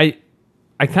kind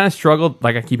of struggled,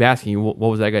 like I keep asking you, what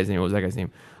was that guy's name? What was that guy's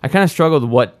name? I kind of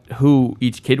struggled who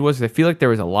each kid was. I feel like there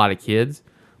was a lot of kids,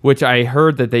 which I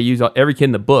heard that they use every kid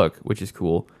in the book, which is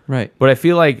cool. Right. But I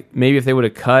feel like maybe if they would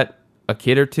have cut a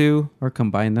kid or two. Or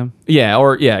combine them.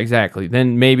 Yeah, exactly.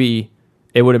 Then maybe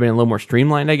it would have been a little more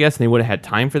streamlined, I guess, and they would have had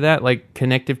time for that, like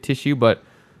connective tissue. But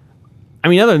I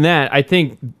mean, other than that, I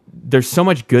think there's so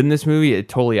much good in this movie, it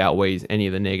totally outweighs any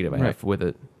of the negative I have with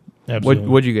it. Absolutely.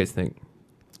 What do you guys think?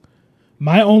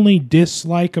 My only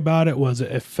dislike about it was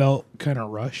it felt kind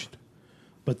of rushed.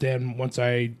 But then once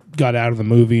I got out of the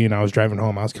movie and I was driving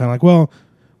home, I was kind of like, well,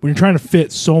 when you're trying to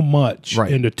fit so much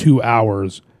into 2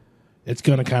 hours, it's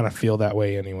going to kind of feel that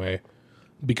way anyway.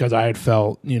 Because I had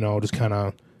felt, just kind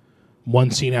of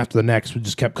one scene after the next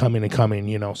just kept coming and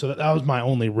coming, So that was my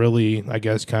only really, I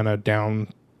guess, kind of down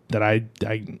that I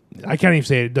can't even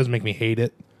say it doesn't make me hate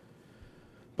it.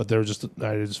 But I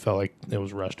just felt like it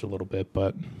was rushed a little bit.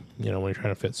 But, when you're trying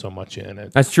to fit so much in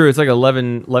it. That's true. It's like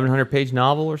 1,100 page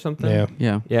novel or something.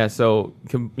 Yeah. Yeah, so,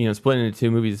 splitting into 2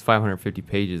 movies is 550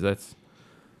 pages. That's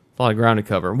a lot of ground to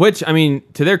cover. Which, I mean,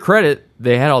 to their credit,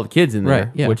 they had all the kids in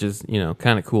there, which is,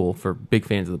 kind of cool for big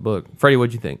fans of the book. Freddie,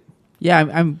 what'd you think? Yeah,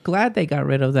 I'm glad they got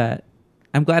rid of that.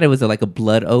 I'm glad it was like a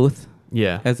blood oath.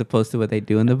 Yeah. As opposed to what they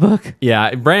do in the book.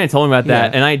 Yeah, Brandon told me about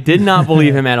that, and I did not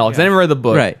believe him at all, because I never read the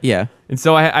book. Right, yeah. And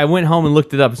so I went home and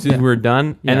looked it up as soon as we were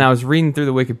done, and I was reading through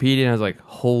the Wikipedia, and I was like,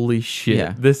 holy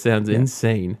shit, this sounds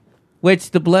insane.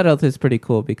 Which the blood oath is pretty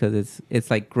cool, because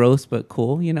it's like gross but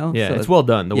cool, Yeah, so it's well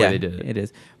done the way they did it. It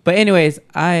is. But anyways,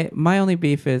 my only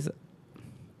beef is,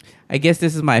 I guess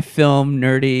this is my film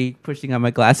nerdy pushing on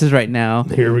my glasses right now.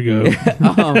 Here we go.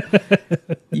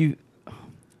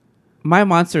 My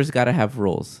monster's got to have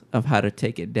rules of how to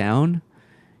take it down.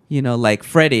 Like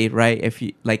Freddy, right? If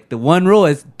you like, the one rule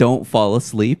is don't fall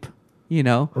asleep.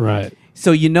 Right.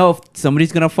 So if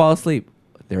somebody's gonna fall asleep,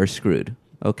 they're screwed.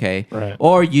 Okay. Right.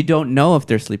 Or you don't know if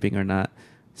they're sleeping or not.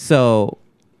 So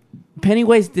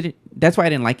Pennywise didn't. That's why I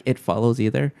didn't like It Follows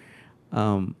either.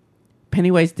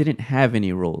 Pennywise didn't have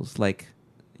any rules. Like,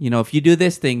 if you do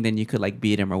this thing, then you could like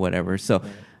beat him or whatever. So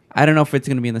I don't know if it's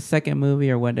gonna be in the second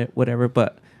movie or whatever.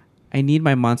 But I need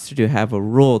my monster to have a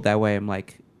rule. That way,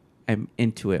 I'm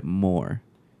into it more.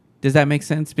 Does that make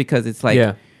sense? Because it's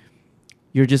like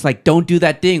you're just like, don't do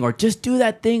that thing, or just do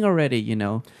that thing already.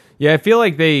 Yeah, I feel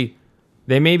like they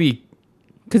maybe,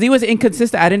 because he was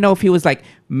inconsistent. I didn't know if he was like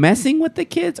messing with the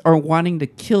kids or wanting to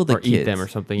kill the or kids, eat them or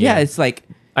something. Yeah, it's like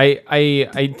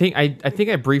I think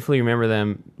I briefly remember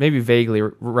them, maybe vaguely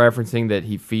referencing that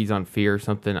he feeds on fear or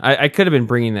something. I could have been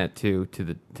bringing that to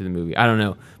the movie. I don't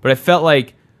know, but I felt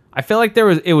like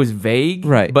it was vague,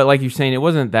 right? But like you're saying, it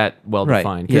wasn't that well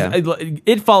defined. Yeah.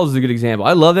 It Follows is a good example.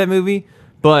 I love that movie,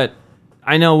 but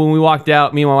I know when we walked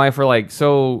out, me and my wife were like,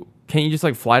 so can't you just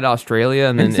like fly to Australia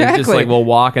and then it's just like we'll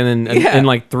walk and then in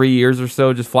like 3 years or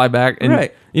so just fly back and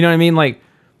you know what I mean? Like,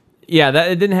 yeah,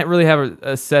 that it didn't really have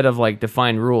a set of like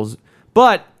defined rules.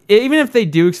 But even if they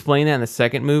do explain that in the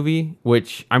second movie,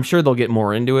 which I'm sure they'll get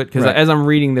more into it, because as I'm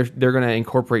reading, they're going to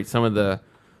incorporate some of the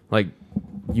like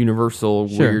universal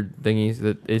weird thingies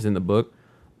that is in the book.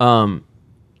 I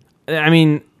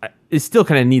mean, I still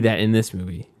kind of need that in this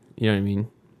movie. You know what I mean?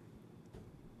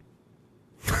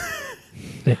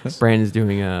 Brandon's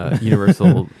doing a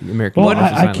Universal American. Well,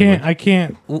 I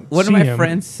can't. One of my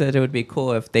friends said it would be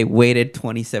cool if they waited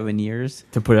 27 years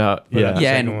to put out.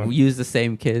 And use the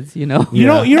same kids. You know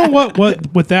what?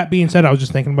 With that being said, I was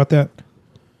just thinking about that.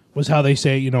 Was how they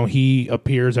say he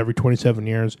appears every 27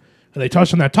 years, and they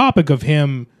touched on that topic of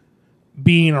him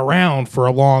being around for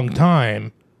a long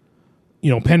time.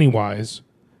 Pennywise.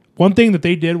 One thing that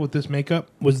they did with this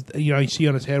makeup was you see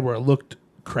on his head where it looked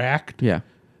cracked. Yeah.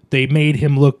 They made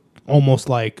him look almost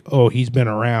like, oh, he's been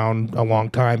around a long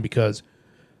time because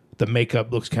the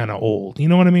makeup looks kind of old. You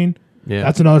know what I mean? Yeah.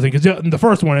 That's another thing. Because the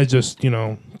first one is just,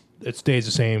 it stays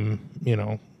the same,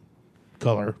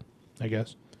 color, I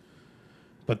guess.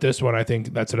 But this one, I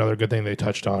think that's another good thing they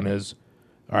touched on is,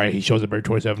 all right, he shows up every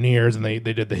 27 years, and they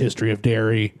did the history of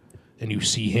Derry, and you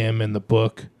see him in the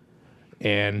book.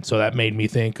 And so that made me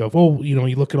think of, you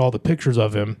look at all the pictures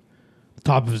of him.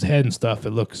 top of his head and stuff,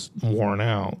 it looks worn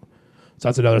out. So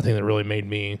that's another thing that really made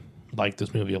me like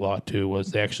this movie a lot too,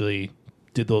 was they actually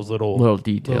did those little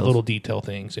details, little detail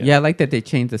things. Yeah, I like that they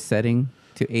changed the setting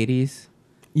to 80s.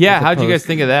 Yeah, As how'd you guys opposed-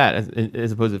 think of that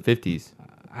as opposed to 50s?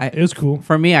 It was cool.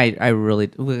 For me, I really,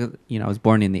 I was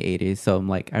born in the 80s, so I'm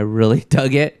like, I really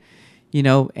dug it, and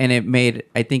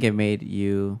I think it made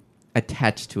you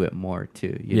attach to it more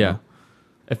too. You know?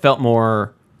 It felt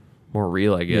more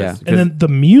real, I guess. Yeah. And then the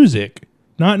music,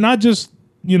 not just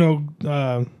New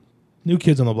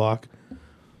Kids on the Block,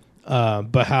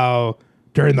 but how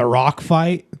during the rock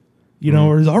fight,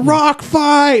 where there's a rock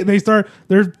fight,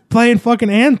 they're playing fucking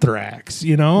Anthrax.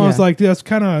 Yeah. It's like that's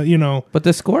kind of But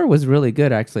the score was really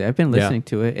good, actually. I've been listening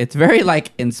to it. It's very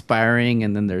like inspiring,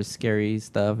 and then there's scary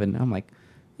stuff, and I'm like,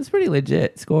 it's pretty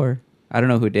legit score. I don't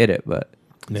know who did it, but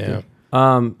yeah.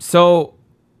 So,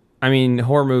 I mean,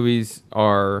 horror movies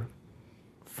are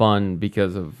fun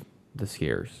because of the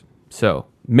scares. So,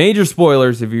 major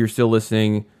spoilers if you're still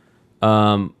listening.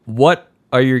 What's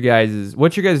your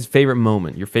guys' favorite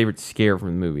moment? Your favorite scare from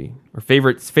the movie, or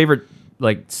favorite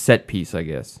like set piece, I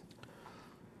guess.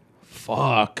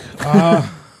 Fuck.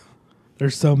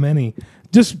 There's so many.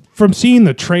 Just from seeing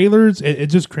the trailers,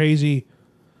 it's just crazy.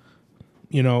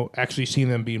 Actually seeing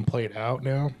them being played out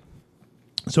now.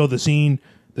 So the scene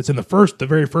that's in the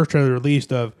very first trailer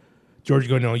released of George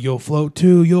going, "You'll float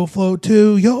too, you'll float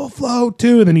too, you'll float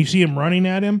too," and then you see him running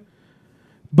at him.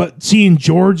 But seeing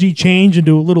Georgie change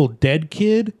into a little dead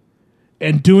kid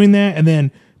and doing that, and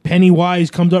then Pennywise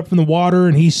comes up from the water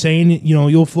and he's saying,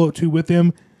 "You'll float too" with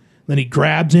him. Then he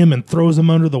grabs him and throws him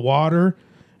under the water,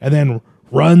 and then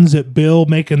runs at Bill,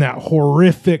 making that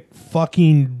horrific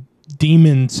fucking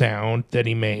demon sound that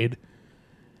he made.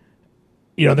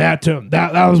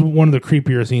 That was one of the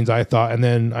creepier scenes, I thought. And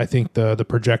then I think the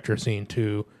projector scene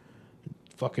too.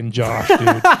 Fucking Josh,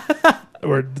 dude.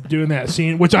 We're doing that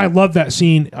scene, which I love that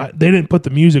scene. They didn't put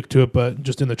the music to it, but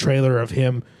just in the trailer of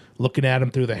him looking at him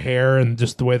through the hair and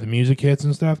just the way the music hits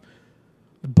and stuff.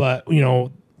 But,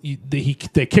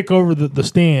 they kick over the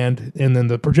stand, and then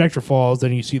the projector falls,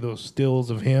 then you see those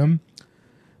stills of him.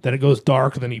 Then it goes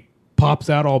dark, and then he pops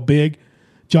out all big.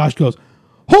 Josh goes,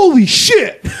 "Holy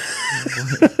shit!"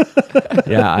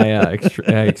 Yeah,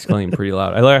 I exclaimed pretty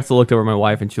loud. I also looked over at my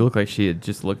wife, and she looked like she had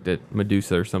just looked at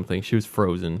Medusa or something. She was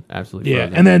frozen, absolutely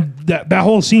frozen. And then that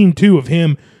whole scene too of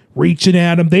him reaching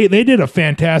at him. They did a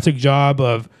fantastic job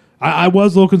of. I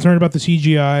was a little concerned about the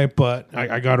CGI, but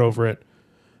I got over it.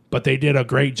 But they did a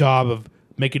great job of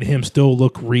making him still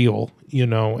look real,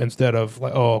 instead of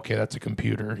like, oh, okay, that's a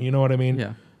computer. You know what I mean?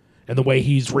 yeah. And the way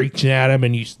he's reaching at him,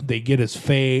 and they get his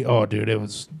face. Oh, dude, it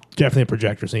was definitely a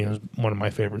projector scene. It was one of my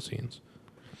favorite scenes.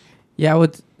 Yeah,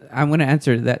 I'm going to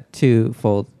answer that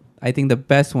twofold. I think the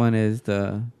best one is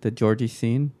the Georgie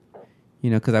scene,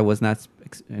 because I was not,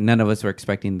 none of us were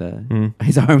expecting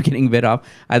his arm getting bit off.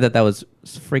 I thought that was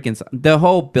freaking, the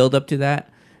whole build up to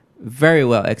that, very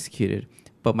well executed.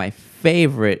 But my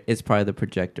favorite is probably the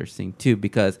projector scene too,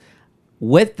 because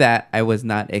with that, I was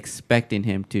not expecting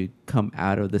him to come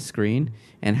out of the screen,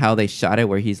 and how they shot it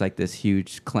where he's like this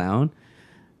huge clown.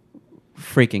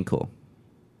 Freaking cool.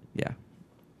 Yeah.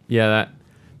 Yeah,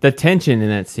 the tension in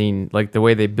that scene, like the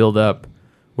way they build up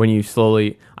when you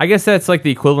slowly, I guess that's like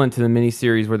the equivalent to the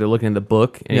miniseries where they're looking at the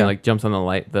book and he like jumps on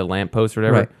the lamppost or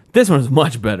whatever. Right. This one's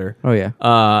much better. Oh yeah.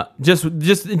 Just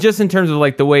in terms of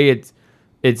like the way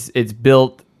it's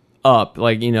built up,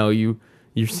 like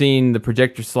you're seeing the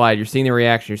projector slide, you're seeing the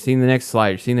reaction, you're seeing the next slide,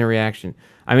 you're seeing the reaction.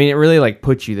 I mean, it really like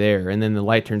puts you there, and then the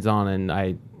light turns on,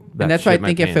 and that's why I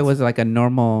think if it was like a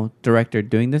normal director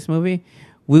doing this movie,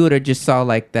 we would have just saw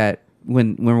like that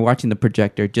when we're watching the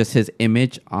projector, just his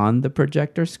image on the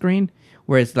projector screen,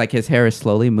 where it's like his hair is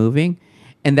slowly moving,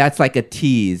 and that's like a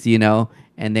tease,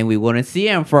 and then we wouldn't see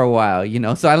him for a while,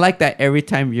 So I like that every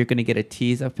time you're gonna get a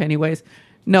tease of Pennywise,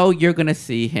 no, you're gonna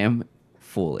see him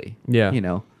fully. Yeah.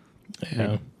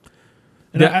 Yeah.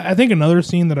 And I think another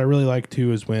scene that I really like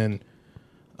too is when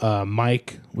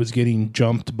Mike was getting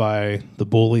jumped by the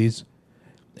bullies,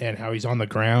 and how he's on the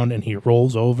ground and he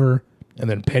rolls over, and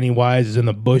then Pennywise is in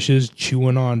the bushes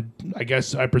chewing on,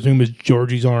 I presume is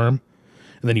Georgie's arm,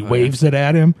 and then he waves it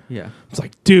at him. Yeah. It's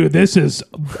like, dude, this is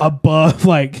above,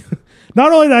 like,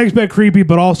 not only did I expect creepy,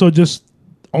 but also just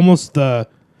almost the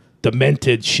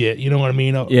demented shit. You know what I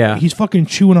mean? Yeah. He's fucking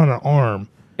chewing on an arm.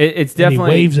 It's And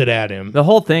definitely, he waves it at him. the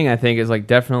whole thing, I think, is like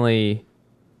definitely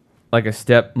like a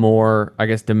step more, I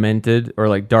guess, demented or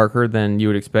like darker than you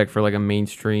would expect for like a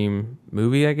mainstream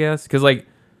movie, I guess. Because like,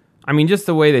 I mean, just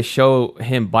the way they show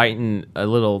him biting a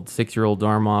little 6-year-old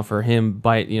arm off, or him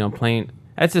playing,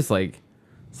 that's just like,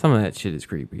 some of that shit is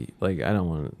creepy. Like, I don't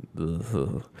want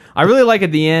to. I really like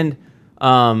at the end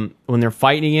when they're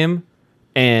fighting him,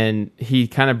 and he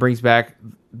kind of brings back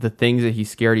the things that he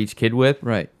scared each kid with.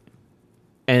 Right.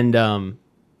 And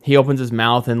he opens his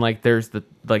mouth, and like there's the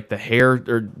hair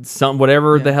or some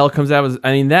whatever the hell comes out.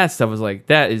 I mean, that stuff was like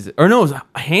that is, or no, it was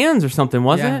hands or something,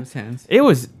 wasn't it? Yeah, it was hands. It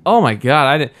was. Oh my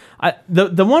god!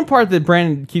 The one part that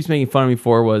Brandon keeps making fun of me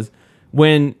for was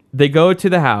when they go to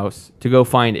the house to go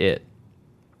find it.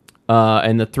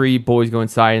 And the three boys go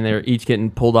inside, and they're each getting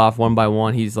pulled off one by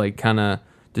one. He's like kind of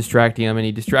distracting them, and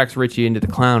he distracts Richie into the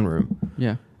clown room.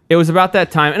 Yeah. It was about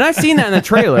that time, and I've seen that in the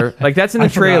trailer. Like that's in the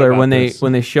trailer when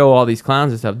they show all these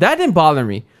clowns and stuff. That didn't bother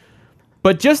me,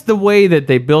 but just the way that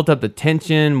they built up the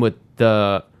tension with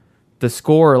the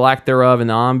score or lack thereof and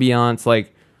the ambiance,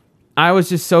 like I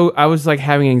was like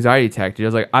having an anxiety attack, dude. I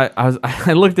was like,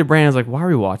 I looked at Brandon, I was like, why are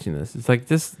we watching this? It's like,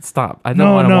 just stop. I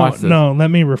don't want to watch this. No, let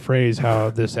me rephrase how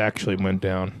this actually went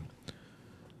down.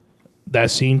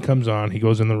 That scene comes on. He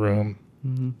goes in the room.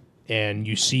 Mm-hmm. And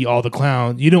you see all the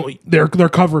clowns. They're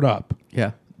covered up.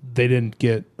 Yeah. They didn't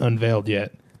get unveiled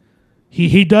yet.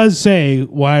 He does say,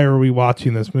 "Why are we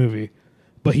watching this movie?"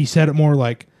 But he said it more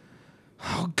like,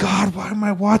 "Oh God, why am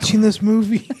I watching this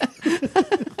movie?"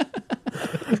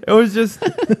 It was just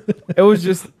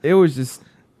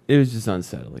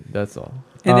unsettling. That's all.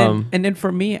 And then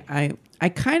for me, I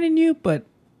kind of knew, but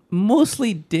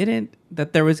mostly didn't,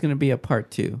 that there was going to be a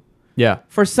part 2. Yeah.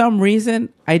 For some reason,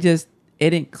 it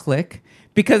didn't click,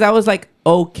 because I was like,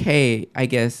 okay, I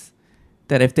guess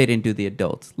that if they didn't do the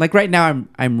adults, like right now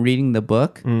I'm reading the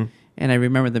book, and I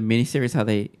remember the miniseries how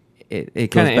it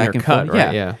goes back and forth,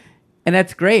 right? Yeah, and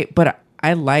that's great. But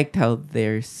I liked how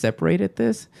they separated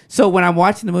this. So when I'm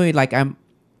watching the movie, like and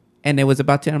it was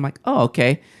about to end, I'm like, oh,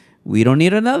 okay, we don't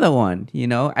need another one.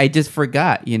 I just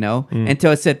forgot,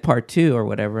 until it said part 2 or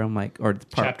whatever. I'm like, or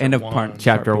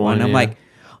chapter 1. I'm like,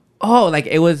 oh, like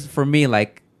it was for me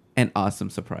like an awesome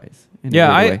surprise.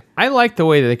 Yeah, I like the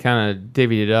way that they kind of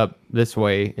divvied it up this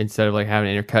way instead of like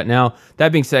having an intercut. Now,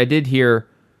 that being said, I did hear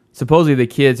supposedly the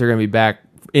kids are going to be back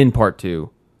in part 2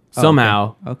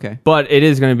 somehow. Okay. But it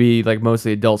is going to be like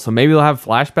mostly adults, so maybe they'll have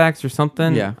flashbacks or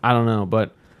something. Yeah. I don't know,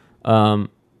 but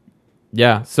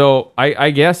yeah. So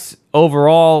I guess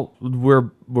overall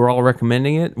we're all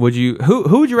recommending it. Would you?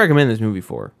 Who would you recommend this movie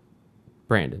for,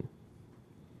 Brandon?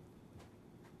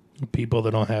 People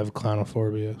that don't have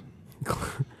clownophobia.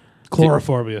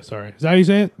 Chlorophobia, sorry. Is that how you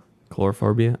say it?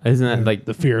 Chlorophobia? Isn't that like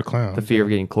the fear of clowns? The fear of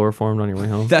getting chloroformed on your way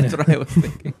home? That's what I was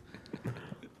thinking.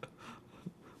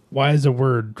 Why is the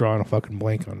word drawing a fucking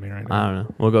blank on me right now? I don't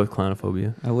know. We'll go with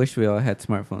clownophobia. I wish we all had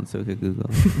smartphones so we could Google.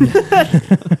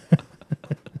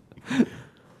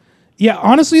 Yeah,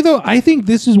 honestly though, I think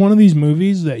this is one of these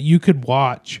movies that you could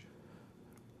watch.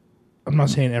 I'm not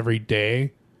saying every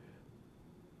day,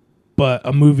 but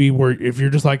a movie where if you're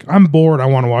just like, I'm bored, I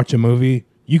want to watch a movie,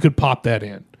 you could pop that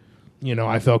in.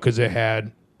 I felt because it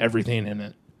had everything in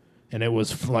it. And it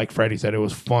was, like Freddie said, it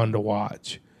was fun to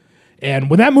watch. And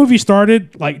when that movie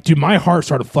started, like, dude, my heart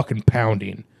started fucking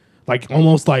pounding. Like,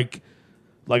 almost like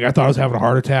I thought I was having a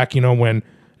heart attack, when,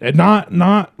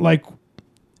 not like,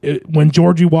 when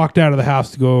Georgie walked out of the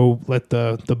house to go let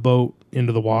the boat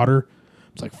into the water,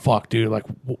 it's like, fuck, dude, like,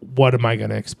 what am I going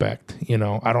to expect?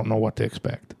 I don't know what to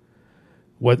expect.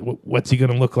 What's he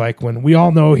going to look like when we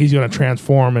all know he's going to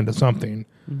transform into something?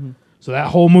 Mm-hmm. So that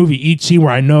whole movie, each scene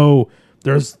where I know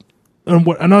there's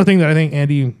another thing that I think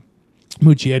Andy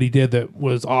Muschietti did that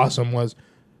was awesome was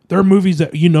there are movies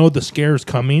that the scare's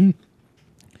coming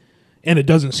and it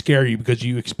doesn't scare you because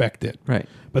you expect it. Right.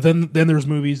 But then there's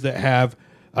movies that have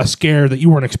a scare that you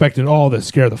weren't expecting at all that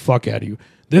scare the fuck out of you.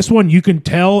 This one, you can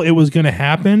tell it was going to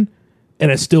happen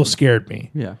and it still scared me.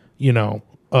 Yeah.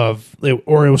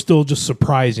 Or it was still just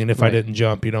surprising if I didn't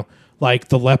jump, like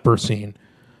the leper scene.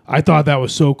 I thought that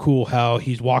was so cool how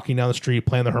he's walking down the street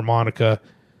playing the harmonica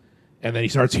and then he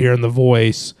starts hearing the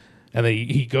voice and then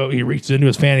he reaches into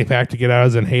his fanny pack to get out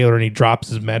his inhaler and he drops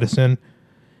his medicine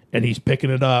and he's picking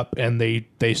it up and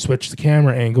they switch the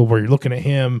camera angle where you're looking at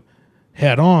him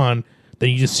head on,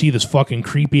 then you just see this fucking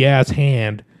creepy ass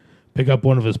hand pick up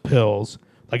one of his pills.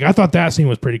 Like, I thought that scene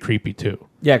was pretty creepy too.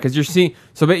 Yeah, because you're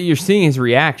seeing his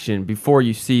reaction before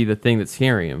you see the thing that's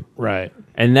scaring him. Right.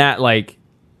 And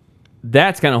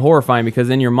that's kind of horrifying because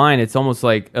in your mind it's almost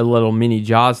like a little mini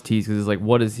Jaws tease because it's like,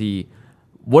 what is he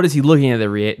looking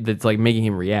at that's like making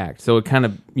him react? So it kind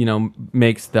of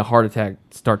makes the heart attack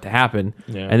start to happen,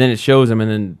 and then it shows him,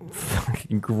 and then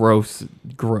fucking gross.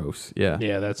 Yeah.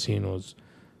 Yeah, that scene was.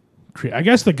 I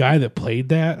guess the guy that played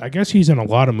that, I guess he's in a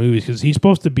lot of movies because he's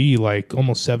supposed to be like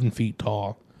almost 7 feet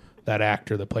tall. That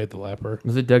actor that played the leper.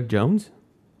 Was it Doug Jones?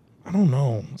 I don't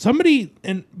know. Somebody,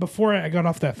 and before I got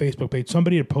off that Facebook page,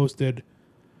 somebody had posted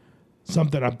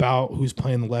something about who's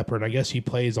playing the leopard. I guess he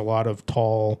plays a lot of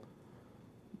tall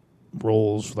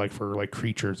roles, like for like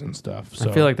creatures and stuff. So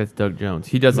I feel like that's Doug Jones.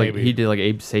 He does like Maybe. he did like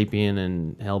Abe Sapien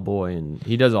and Hellboy, and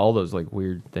he does all those like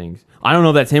weird things. I don't know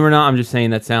if that's him or not. I'm just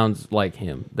saying that sounds like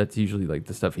him. That's usually like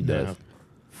the stuff he does. Yeah.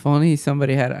 If only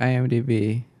somebody had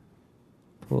IMDb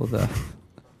pulled up.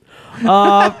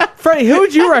 Freddie, who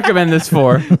would you recommend this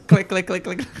for? Click, click, click,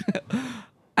 click.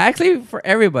 Actually, for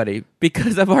everybody,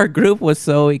 because of our group was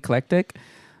so eclectic,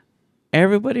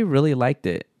 everybody really liked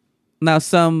it. Now,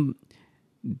 some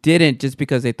didn't just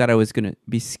because they thought it was going to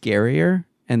be scarier,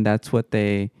 and that's what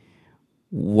they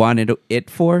wanted it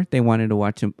for. They wanted to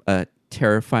watch a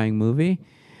terrifying movie.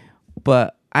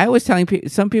 But I was telling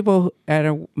some people at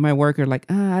my work are like,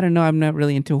 I don't know, I'm not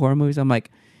really into horror movies. I'm like,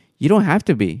 you don't have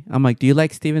to be. I'm like, do you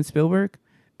like Steven Spielberg?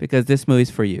 Because this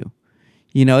movie's for you.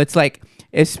 You know, it's like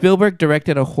if Spielberg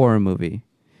directed a horror movie,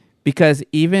 because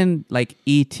even like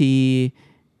E.T.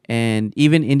 and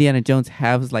even Indiana Jones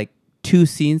have like 2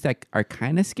 scenes that are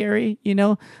kind of scary, you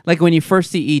know? Like when you first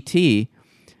see E.T.,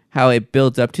 how it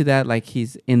builds up to that, like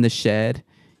he's in the shed,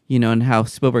 you know, and how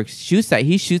Spielberg shoots that.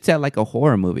 He shoots that like a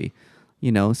horror movie,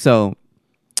 you know? So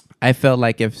I felt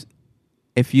like if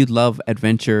you love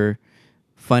adventure,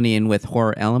 funny, and with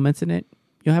horror elements in it,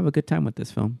 you'll have a good time with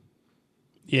this film.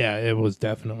 Yeah, it was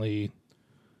definitely.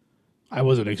 I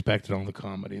wasn't expecting all the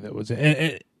comedy that was,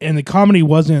 and the comedy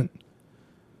wasn't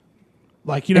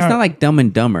like, you know, it's not like Dumb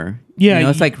and Dumber. Yeah, you know,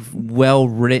 it's like well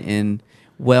written,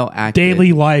 well acted,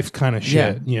 daily life kind of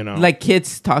shit. You know, like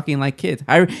kids talking like kids.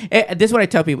 This is what I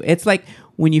tell people. It's like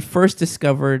when you first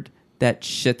discovered that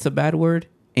shit's a bad word,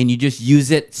 and you just use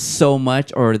it so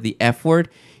much, or the F word.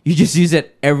 You just use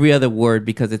it every other word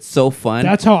because it's so fun.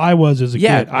 That's how I was as a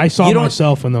kid. I saw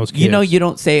myself in those kids. You know, you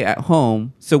don't say it at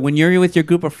home. So when you're with your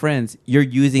group of friends, you're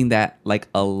using that like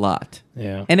a lot.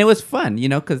 Yeah. And it was fun, you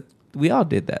know, because we all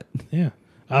did that. Yeah.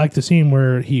 I like the scene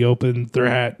where they're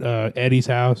at Eddie's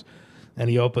house, and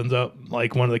he opens up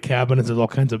like one of the cabinets. There's all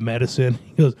kinds of medicine.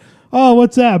 He goes, "Oh,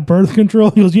 what's that? Birth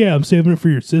control?" He goes, "Yeah, I'm saving it for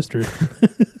your sister."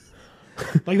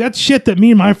 Like that's shit that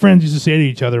me and my friends used to say to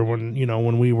each other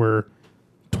when we were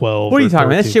 12. What are you talking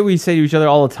about? 13. That's shit we say to each other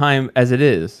all the time as it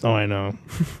is. Oh, I know.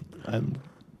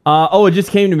 It just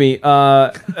came to me. Is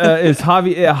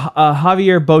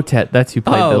Javier Botet? That's who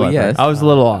played the leopard. Yes. I was a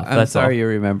little off. I'm That's sorry all. you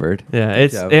remembered. Yeah,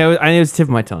 Good it job. was tip of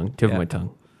my tongue. Tip of my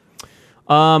tongue.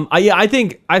 I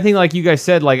think like you guys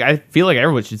said, like I feel like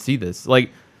everyone should see this.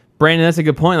 Like Brandon, that's a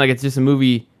good point. Like it's just a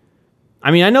movie. I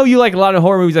mean, I know you like a lot of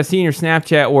horror movies. I see in your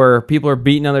Snapchat where people are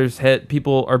beating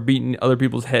other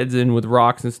people's heads in with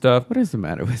rocks and stuff. What is the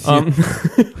matter with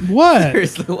you? What?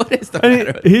 Seriously, what is the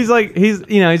matter with He's like,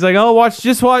 oh,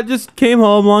 just came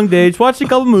home, long day, just watched a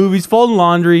couple movies, folding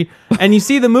laundry, and you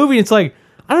see the movie, and it's like,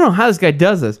 I don't know how this guy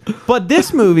does this, but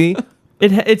this movie,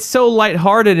 it's so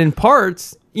lighthearted in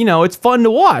parts, you know, it's fun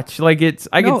to watch. Like dude,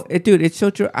 it's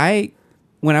so true.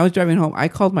 When I was driving home, I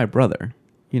called my brother,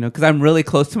 you know, because I'm really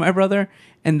close to my brother,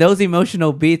 and those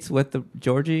emotional beats with the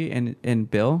Georgie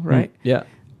and Bill, right? Yeah.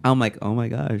 I'm like, oh my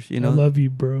gosh, you know, I love you,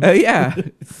 bro. Oh yeah,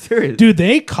 seriously, Dude,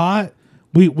 they caught.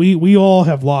 We all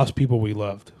have lost people we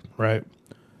loved, right?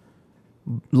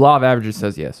 Law of averages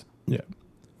says yes. Yeah.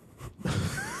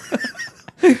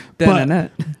 Dun-dun-dun.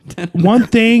 One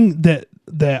thing that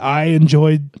I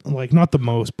enjoyed, like not the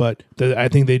most, but that I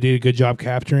think they did a good job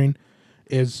capturing,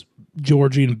 is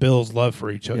Georgie and Bill's love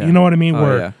for each other. Yeah. You know what I mean? Oh,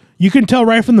 Where yeah. you can tell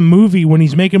right from the movie when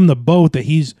he's making the boat that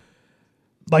he's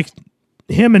like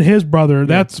him and his brother.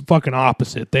 That's fucking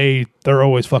opposite. They're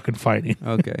always fucking fighting.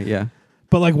 Okay, yeah.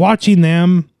 But like watching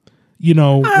them, you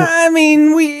know, I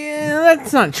mean,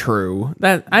 that's not true.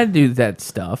 That I do that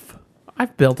stuff.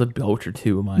 I've built a boat or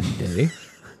two in my day.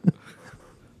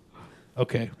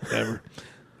 okay, whatever.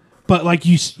 But like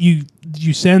you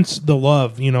sense the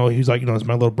love. You know, he's like, you know, it's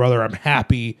my little brother. I'm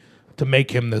happy to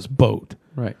make him this boat.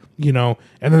 Right. You know,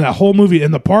 and then that whole movie,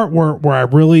 and the part where I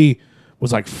really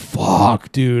was like,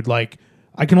 fuck, dude. Like,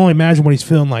 I can only imagine what he's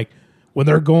feeling like when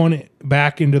they're going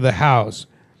back into the house,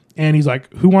 and he's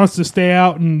like, who wants to stay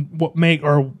out and what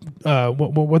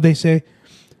they say?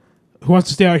 Who wants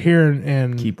to stay out here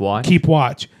and Keep watch? Keep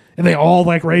watch. And they all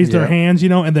like raise their hands, you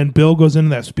know, and then Bill goes into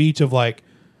that speech of like,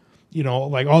 you know,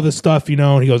 like all this stuff, you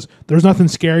know, and he goes, there's nothing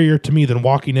scarier to me than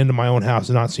walking into my own house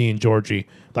and not seeing Georgie.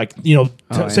 Like, you know,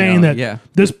 saying that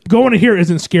this going to here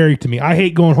isn't scary to me. I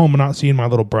hate going home and not seeing my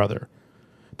little brother.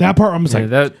 That part, I'm just like,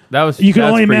 that was. You can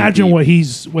that's only pretty imagine deep.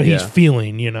 what he's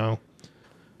feeling, you know.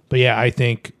 But yeah, I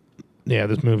think,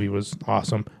 this movie was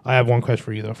awesome. I have one question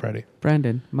for you though, Freddie.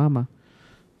 Brandon, Mama.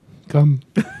 Come.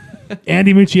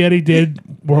 Andy Muschietti did.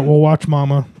 We'll watch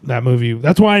Mama, that movie.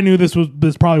 That's why I knew this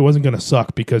probably wasn't going to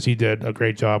suck, because he did a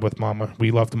great job with Mama.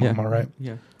 We loved Mama, right?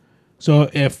 Yeah. So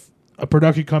if a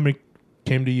production company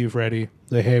came to you, Freddie,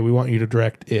 say, "Hey, we want you to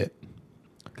direct it,"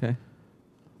 Okay.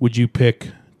 would you pick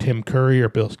Tim Curry or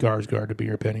Bill Skarsgård to be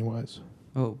your Pennywise?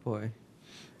 Oh boy.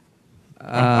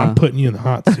 I'm putting you in the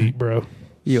hot seat, bro.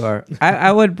 You are.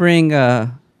 I would bring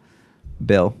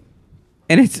Bill,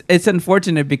 and it's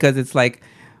unfortunate because it's like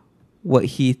what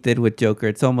Heath did with Joker.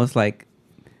 It's almost like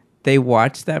they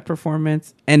watched that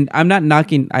performance, and I'm not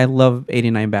knocking. I love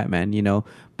 '89 Batman,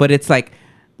 but it's like,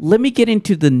 let me get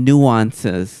into the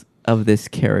nuances of this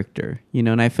character,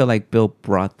 and I feel like Bill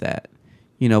brought that,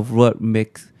 what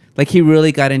makes, like, he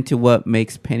really got into what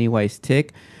makes Pennywise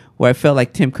tick. Where I felt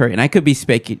like Tim Curry, and I could be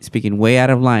speaking way out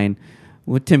of line,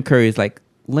 with Tim Curry is like,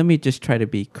 let me just try to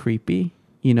be creepy,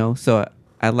 So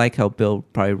I like how Bill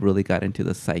probably really got into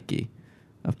the psyche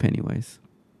of Pennywise.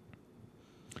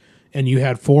 And you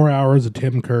had 4 hours of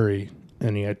Tim Curry,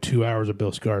 and you had 2 hours of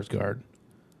Bill Skarsgård.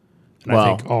 And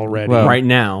I think already, right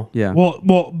now, Yeah.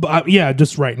 Yeah,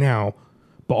 just right now,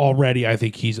 but already I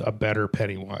think he's a better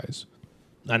Pennywise.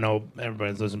 I know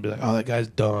everybody's listening, be like, "Oh, that guy's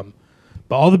dumb."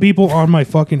 But all the people on my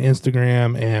fucking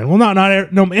Instagram, and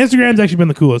Instagram's actually been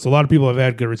the coolest. A lot of people have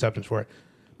had good receptions for it.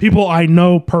 People I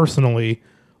know personally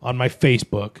on my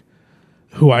Facebook,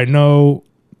 who I know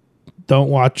don't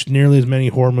watch nearly as many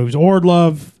horror movies or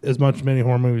love as many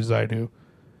horror movies as I do,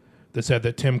 that said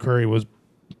that Tim Curry will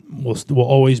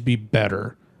always be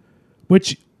better,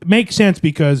 which makes sense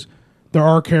because there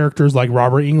are characters like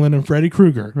Robert Englund and Freddy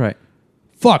Krueger. Right.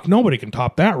 Fuck, nobody can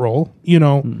top that role,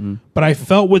 But I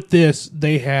felt with this,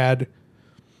 they had,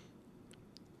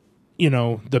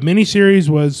 the miniseries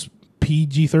was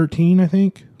PG-13, I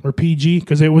think, or PG,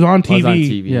 because it was on TV. It was on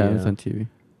TV. Yeah, it was on TV.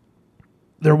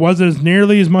 There wasn't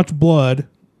nearly as much blood.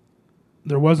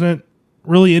 There wasn't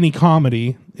really any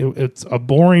comedy. It's a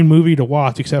boring movie to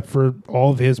watch, except for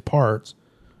all of his parts.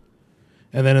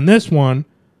 And then in this one,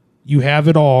 you have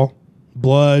it all: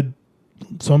 blood,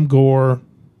 some gore,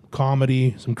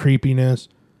 comedy, some creepiness,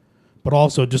 but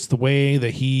also just the way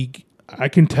that I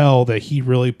can tell that he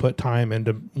really put time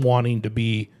into wanting to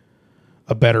be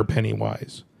a better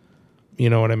Pennywise. You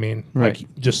know what I mean? Right.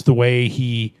 Like, just the way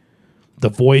the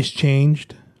voice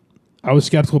changed. I was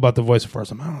skeptical about the voice at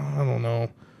first. I don't know.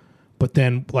 But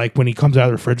then, like, when he comes out of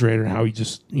the refrigerator, how he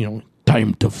just,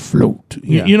 time to float.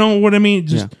 Yeah. You know what I mean?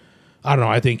 Just, Yeah. I don't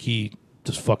know. I think he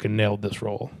just fucking nailed this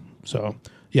role. So,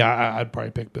 yeah, I'd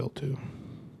probably pick Bill, too.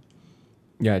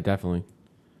 Yeah, definitely.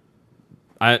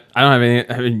 I don't have any.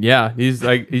 I mean, yeah, he's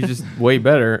just way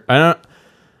better. I don't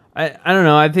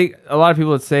know. I think a lot of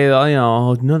people would say,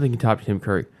 nothing can top Tim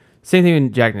Curry. Same thing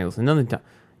with Jack Nicholson. Nothing top.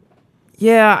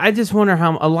 Yeah, I just wonder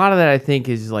how a lot of that I think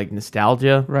is like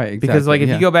nostalgia, Right, Because like if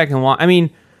you go back and watch, I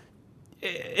mean,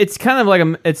 it's kind of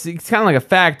like it's kind of like a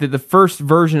fact that the first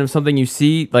version of something you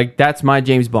see, like, that's my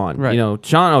James Bond. Right.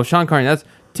 Sean Connery, that's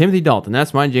Timothy Dalton,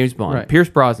 that's my James Bond. Right. Pierce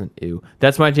Brosnan, ew,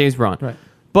 that's my James Bond. Right.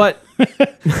 But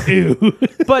Ew.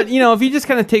 but if you just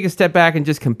kind of take a step back and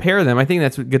just compare them, I think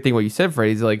that's a good thing what you said,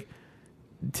 Freddie. Is like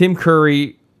Tim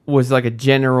Curry was like a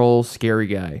general scary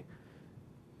guy.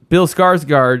 Bill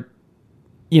Skarsgård,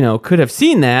 could have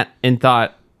seen that and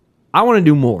thought, I want to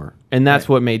do more. And that's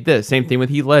what made this. Same thing with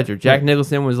Heath Ledger. Jack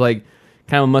Nicholson was like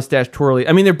kind of a mustache twirly.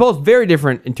 I mean, they're both very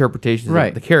different interpretations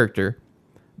of the character.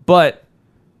 But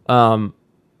And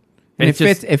it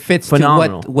fits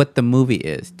phenomenal. to what the movie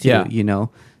is, too, Yeah.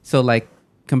 So, like,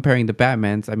 comparing the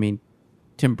Batmans, I mean,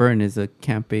 Tim Burton is a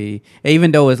campy,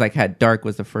 even though it was like dark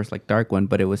was the first like dark one,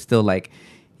 but it was still like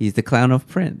he's the clown of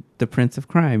the Prince of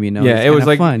Crime, Yeah, It's it was kinda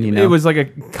like fun, it was like a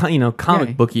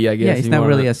comic booky, I guess. Yeah, he's not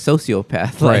really a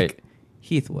sociopath like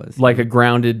Heath was, like a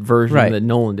grounded version that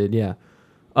Nolan did. Yeah,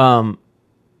 I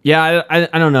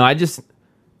don't know. I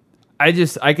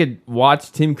could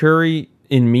watch Tim Curry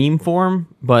in meme form,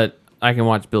 but I can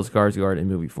watch Bill Skarsgård in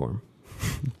movie form.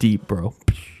 Deep, bro.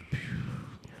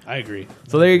 I agree.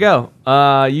 So there you go.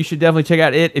 You should definitely check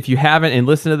out it if you haven't and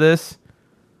listen to this.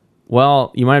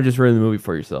 Well, you might have just ruined the movie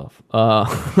for yourself.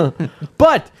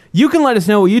 But you can let us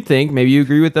know what you think. Maybe you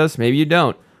agree with us. Maybe you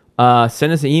don't.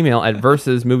 Send us an email at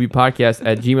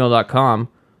versusmoviepodcast@gmail.com.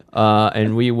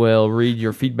 And we will read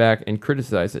your feedback and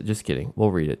criticize it. Just kidding.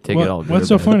 We'll read it. Take it all. What's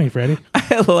so funny, Freddie?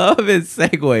 I love his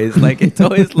segues. Like, it's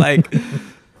always like,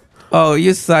 oh,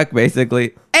 you suck,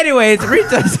 basically. Anyways,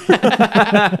 reach us.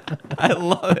 I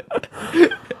love it.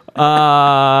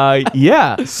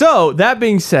 Yeah. So that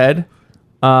being said,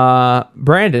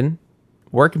 Brandon,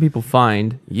 where can people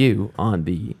find you on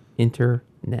the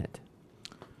internet?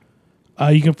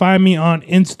 You can find me on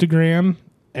Instagram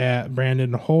at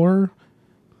Brandon Horror,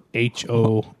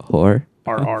 Whore.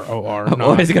 HORROR. I'm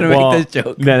always gonna Well, make this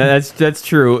joke. no, that's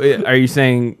true. Are you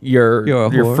saying You're a your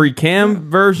whore? free cam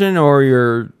version or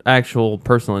your actual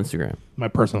personal Instagram? My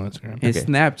personal Instagram. And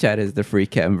Snapchat is the free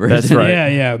cam version. That's right.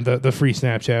 Yeah. The free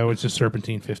Snapchat, which is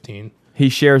Serpentine15. He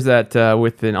shares that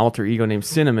with an alter ego named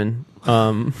Cinnamon.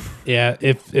 Yeah,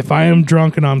 if I am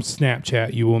drunk and on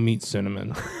Snapchat, you will meet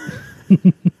Cinnamon.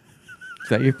 Is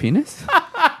that your penis?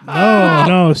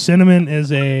 No, Cinnamon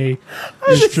is a.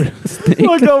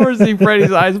 Look over, see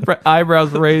Freddie's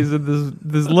eyebrows raised, and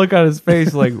this look on his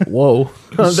face, like, whoa,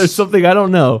 there's something I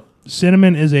don't know.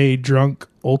 Cinnamon is a drunk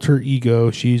alter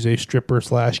ego. She's a stripper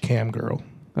 / cam girl,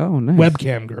 Oh, nice.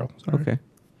 webcam girl. Sorry. Okay.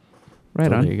 Right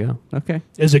So on. there you go. Okay.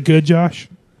 Is it good, Josh?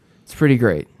 It's pretty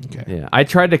great. Okay. Yeah, I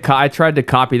tried to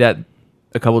copy that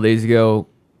a couple days ago,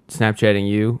 Snapchatting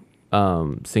you,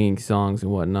 singing songs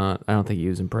and whatnot. I don't think he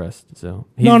was impressed. So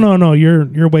No.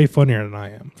 You're way funnier than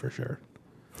I am for sure.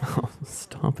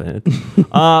 Stop it.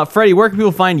 Freddie, where can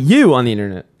people find you on the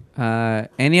internet?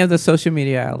 Any of the social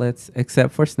media outlets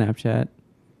except for Snapchat.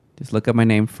 Just look up my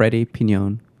name, Freddie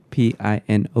Pinon. Pinon.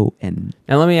 And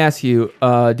let me ask you,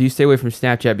 do you stay away from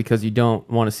Snapchat because you don't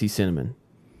want to see Cinnamon?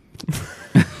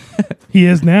 He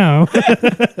is now.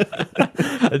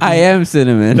 I am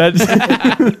Cinnamon. That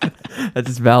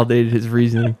just validated his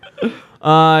reasoning.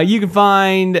 You can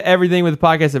find everything with the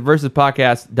podcast at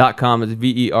versuspodcast.com. It's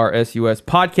VERSUS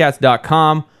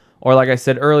podcast.com. Or like I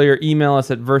said earlier, email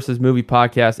us at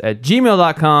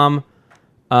versusmoviepodcast@gmail.com.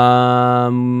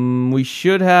 We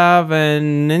should have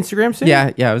an Instagram soon.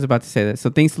 Yeah, I was about to say that. So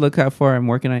things to look out for. I'm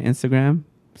working on Instagram.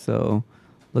 So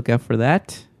look out for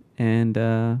that. And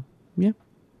yeah,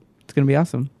 it's going to be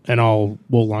awesome. And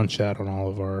we'll launch that on all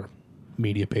of our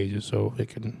media pages so it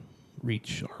can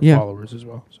reach our followers as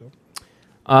well. So.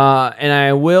 And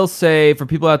I will say for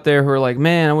people out there who are like,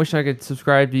 man, I wish I could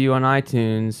subscribe to you on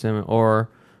iTunes, or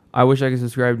I wish I could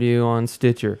subscribe to you on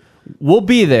Stitcher. We'll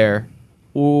be there.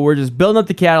 We're just building up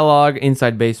the catalog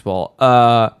inside baseball,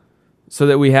 so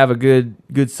that we have a good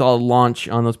solid launch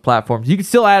on those platforms. You can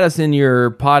still add us in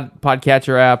your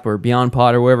podcatcher app or Beyond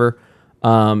Pod or wherever,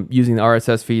 using the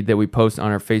RSS feed that we post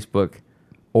on our Facebook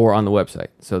or on the website.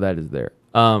 So that is there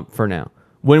for now.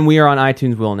 When we are on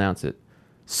iTunes, we'll announce it.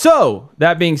 So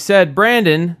that being said,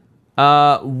 Brandon,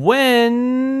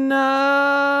 when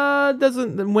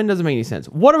doesn't make any sense.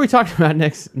 What are we talking about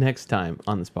next time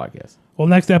on this podcast? Well,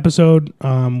 next episode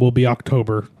will be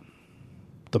October,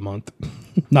 the month,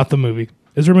 not the movie.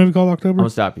 Is there a movie called October? I'm gonna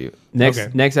stop you. Next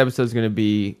Okay. episode is gonna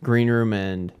be Green Room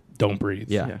and Don't Breathe.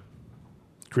 yeah.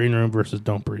 Green Room versus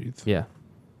Don't Breathe. Yeah.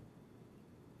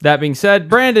 That being said,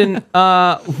 Brandon,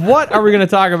 what are we going to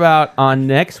talk about on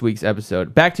next week's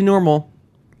episode? Back to normal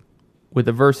with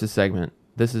the Versus segment.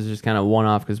 This is just kind of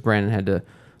one-off because Brandon had to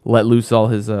let loose all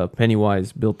his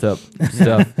Pennywise built-up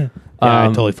stuff. I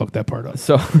totally fucked that part up.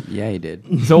 So, Yeah, you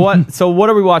did. so what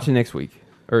are we watching next week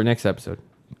or next episode?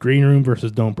 Green Room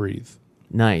versus Don't Breathe.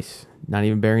 Nice. Not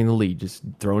even bearing the lead, just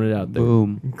throwing it out there.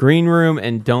 Boom. Green Room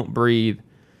and Don't Breathe.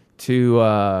 Two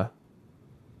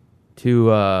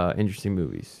interesting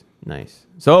movies. Nice.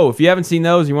 So if you haven't seen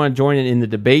those, you want to join in the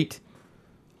debate,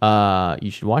 you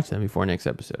should watch them before next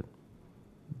episode.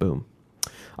 Boom.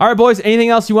 All right, boys. Anything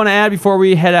else you want to add before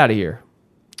we head out of here?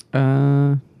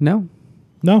 No.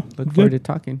 No. Look forward to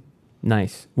talking.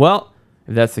 Nice. Well,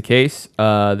 if that's the case,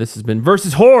 this has been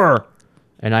Versus Horror,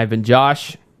 and I've been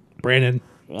Josh. Brandon.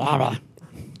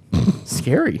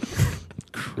 Scary.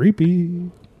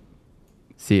 Creepy.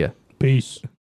 See ya. Peace.